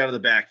to catch out of the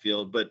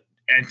backfield, but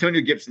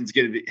Antonio Gibson's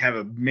going to have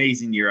an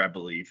amazing year, I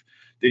believe.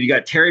 Then you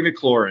got Terry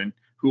McLaurin,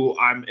 who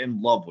I'm in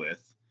love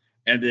with.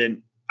 And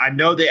then I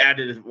know they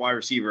added a wide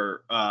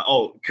receiver.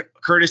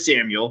 Curtis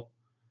Samuel.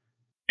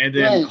 And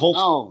then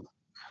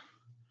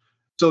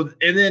So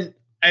and then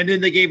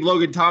they gave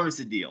Logan Thomas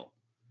a deal.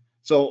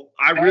 So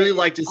I really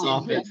like this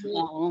offense.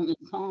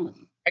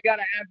 I got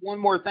to add one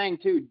more thing,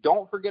 too.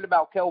 Don't forget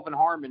about Kelvin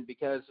Harmon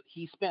because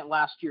he spent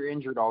last year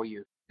injured all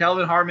year.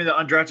 Kelvin Harmon, the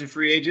undrafted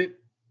free agent?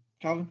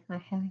 Calvin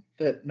Harmon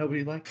that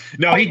nobody liked?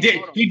 No, he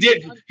did. He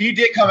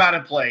did come out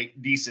and play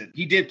decent.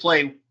 He did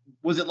play.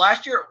 Was it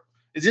last year?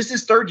 Is this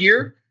his third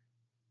year?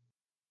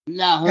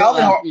 No,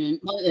 Calvin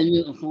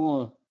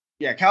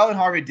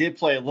Harmon did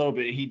play a little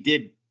bit. He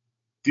did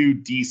do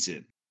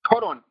decent.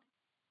 Hold on.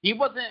 He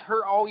wasn't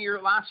hurt all year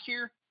last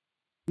year?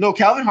 No,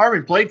 Calvin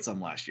Harmon played some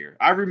last year.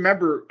 I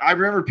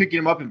remember picking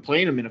him up and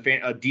playing him in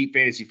a deep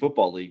fantasy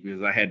football league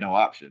because I had no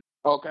option.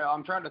 Okay,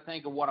 I'm trying to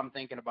think of what I'm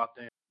thinking about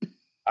then.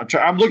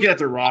 I'm looking at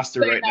the roster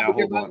right now.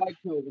 Hold on. I like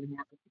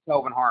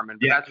Kelvin Harmon,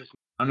 but that's just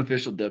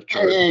unofficial depth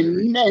chart.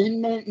 And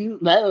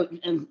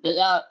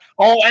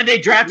they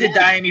drafted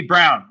Diami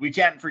Brown. We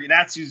can't forget.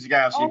 That's who's the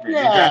guy I was saying.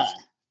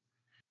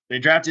 They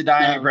drafted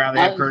Diami Brown.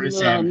 They have Curtis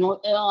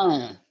Samuel.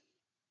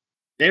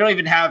 They don't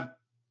even have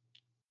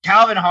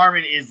Calvin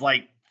Harmon is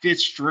like fifth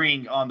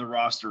string on the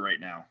roster right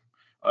now,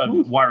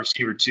 wide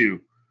receiver 2.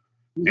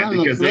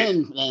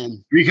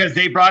 And because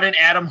they brought in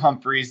Adam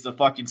Humphries, the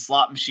fucking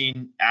slot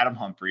machine, Adam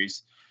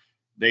Humphries.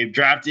 They've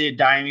drafted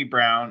Diami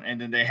Brown, and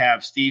then they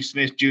have Steve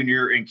Smith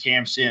Jr. and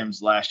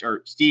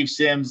Steve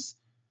Sims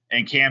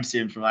and Cam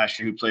Sims from last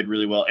year who played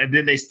really well. And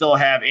then they still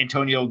have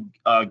Antonio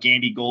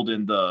Gandy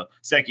Golden, the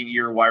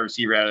second-year wide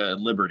receiver out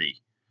of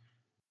Liberty.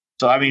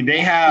 So, I mean, they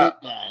have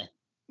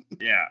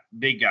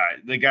big guy,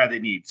 the guy they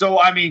need.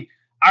 So, I mean,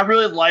 I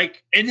really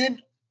like – and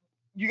then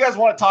you guys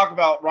want to talk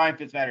about Ryan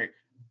Fitzpatrick.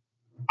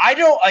 I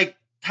don't like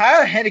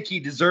Tyler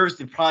Henneke deserves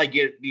to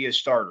probably be a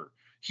starter.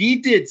 He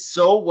did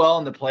so well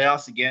in the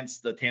playoffs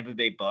against the Tampa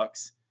Bay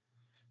Bucks.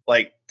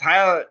 Like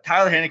Tyler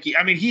Henneke,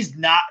 I mean, he's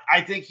not.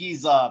 I think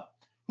he's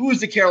who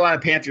is the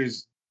Carolina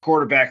Panthers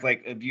quarterback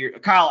like of year?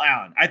 Kyle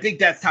Allen. I think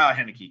that's Tyler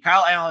Henneke.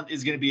 Kyle Allen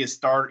is going to be a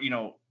start. You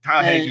know,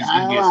 Tyler Henneke's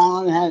going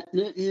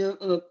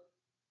to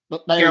be a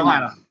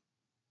Carolina.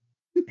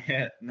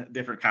 Yeah,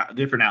 different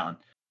Allen.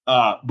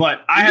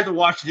 But I had to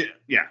watch it.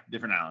 Yeah,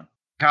 different Allen.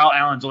 Kyle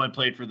Allen's only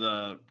played for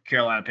the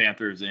Carolina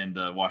Panthers and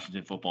the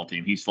Washington football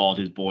team. He's followed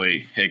his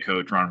boy head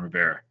coach Ron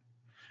Rivera.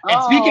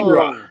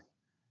 And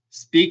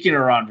speaking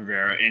of Ron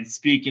Rivera and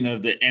speaking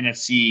of the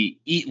NFC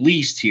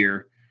least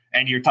here,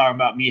 and you're talking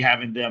about me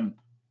having them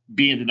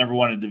being the number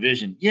one in the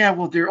division. Yeah,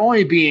 well, they're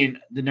only being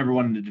the number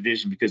one in the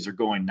division because they're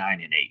going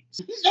 9-8.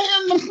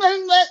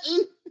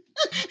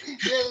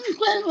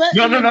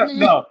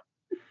 No.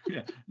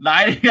 Yeah.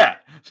 9, yeah.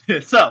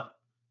 So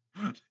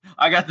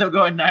I got them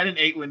going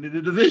 9-8 winning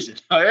the division.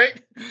 All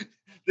right.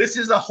 This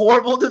is a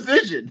horrible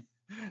division.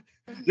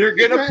 They're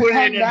gonna put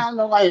it down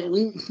to like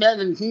week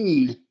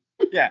 17.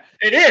 Yeah,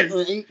 it is.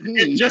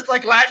 It's just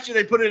like last year,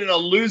 they put it in a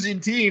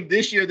losing team.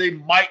 This year, they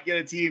might get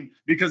a team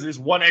because there's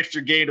one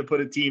extra game to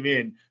put a team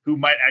in who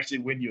might actually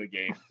win you a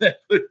game.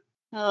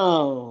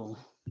 Oh.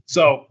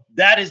 So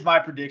that is my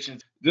prediction.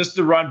 Just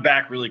to run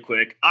back really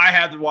quick, I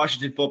have the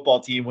Washington football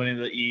team winning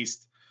the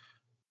East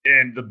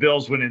and the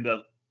Bills winning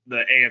the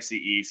AFC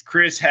East.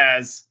 Chris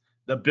has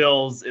the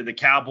Bills and the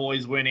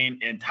Cowboys winning,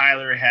 and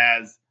Tyler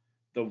has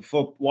the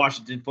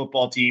Washington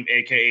football team,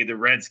 a.k.a. the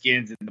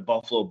Redskins, and the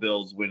Buffalo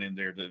Bills winning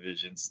their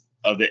divisions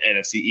of the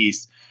NFC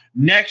East.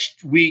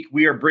 Next week,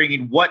 we are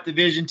bringing what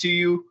division to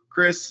you,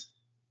 Chris?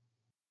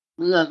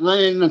 We are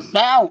bringing the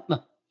South.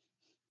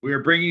 We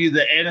are bringing you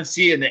the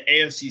NFC and the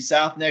AFC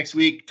South next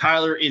week.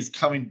 Tyler is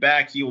coming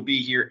back. He will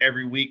be here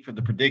every week for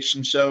the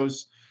prediction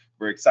shows.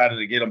 We're excited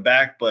to get him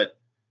back, but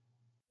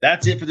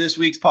that's it for this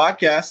week's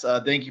podcast.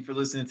 Thank you for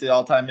listening to the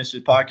All Time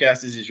Mystery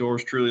Podcast. This is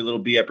yours truly, Little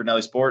B at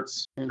Brunelli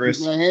Sports.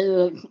 Chris.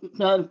 And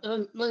don't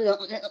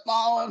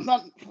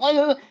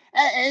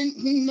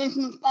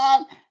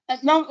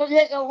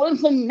forget to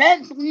listen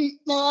next week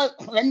for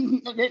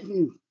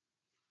predictions.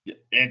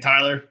 And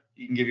Tyler,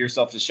 you can give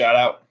yourself a shout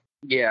out.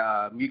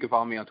 Yeah, you can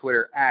follow me on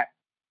Twitter at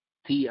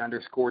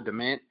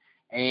T_Dement.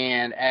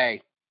 And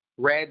hey,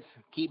 Reds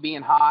keep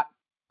being hot.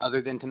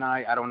 Other than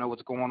tonight, I don't know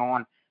what's going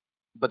on.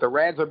 But the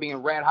Reds are being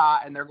red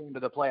hot, and they're going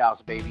to the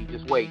playoffs, baby.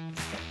 Just wait.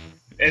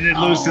 And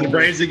then lose to the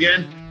Braves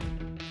again?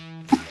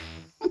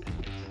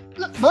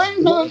 The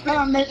Braves aren't going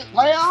to make the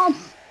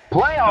playoffs.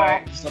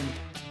 Playoffs? Right.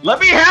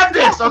 Let me have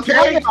this,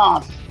 okay?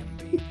 Playoffs.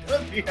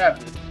 Let me have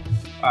this.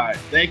 All right.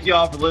 Thank you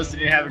all for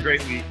listening. Have a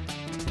great week.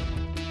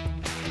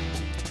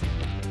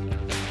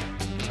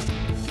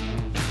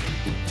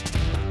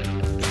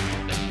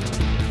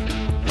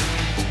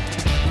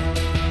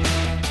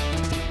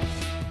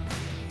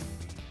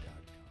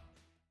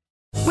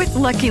 With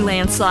Lucky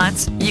Land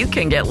Slots, you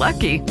can get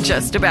lucky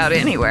just about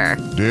anywhere.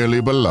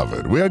 Dearly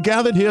beloved, we are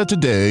gathered here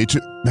today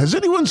to... Has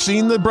anyone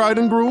seen the bride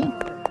and groom?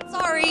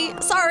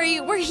 Sorry,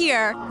 we're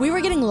here. We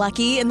were getting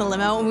lucky in the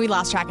limo and we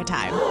lost track of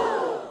time.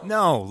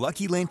 No,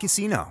 Lucky Land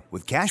Casino,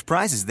 with cash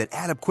prizes that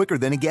add up quicker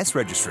than a guest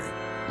registry.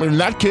 In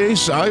that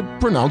case, I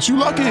pronounce you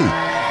lucky.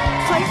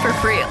 Play for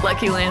free at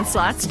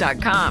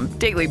LuckyLandSlots.com.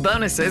 Daily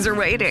bonuses are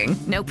waiting.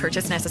 No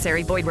purchase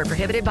necessary. Void where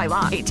prohibited by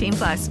law.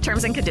 18+.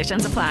 Terms and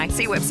conditions apply.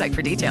 See website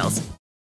for details.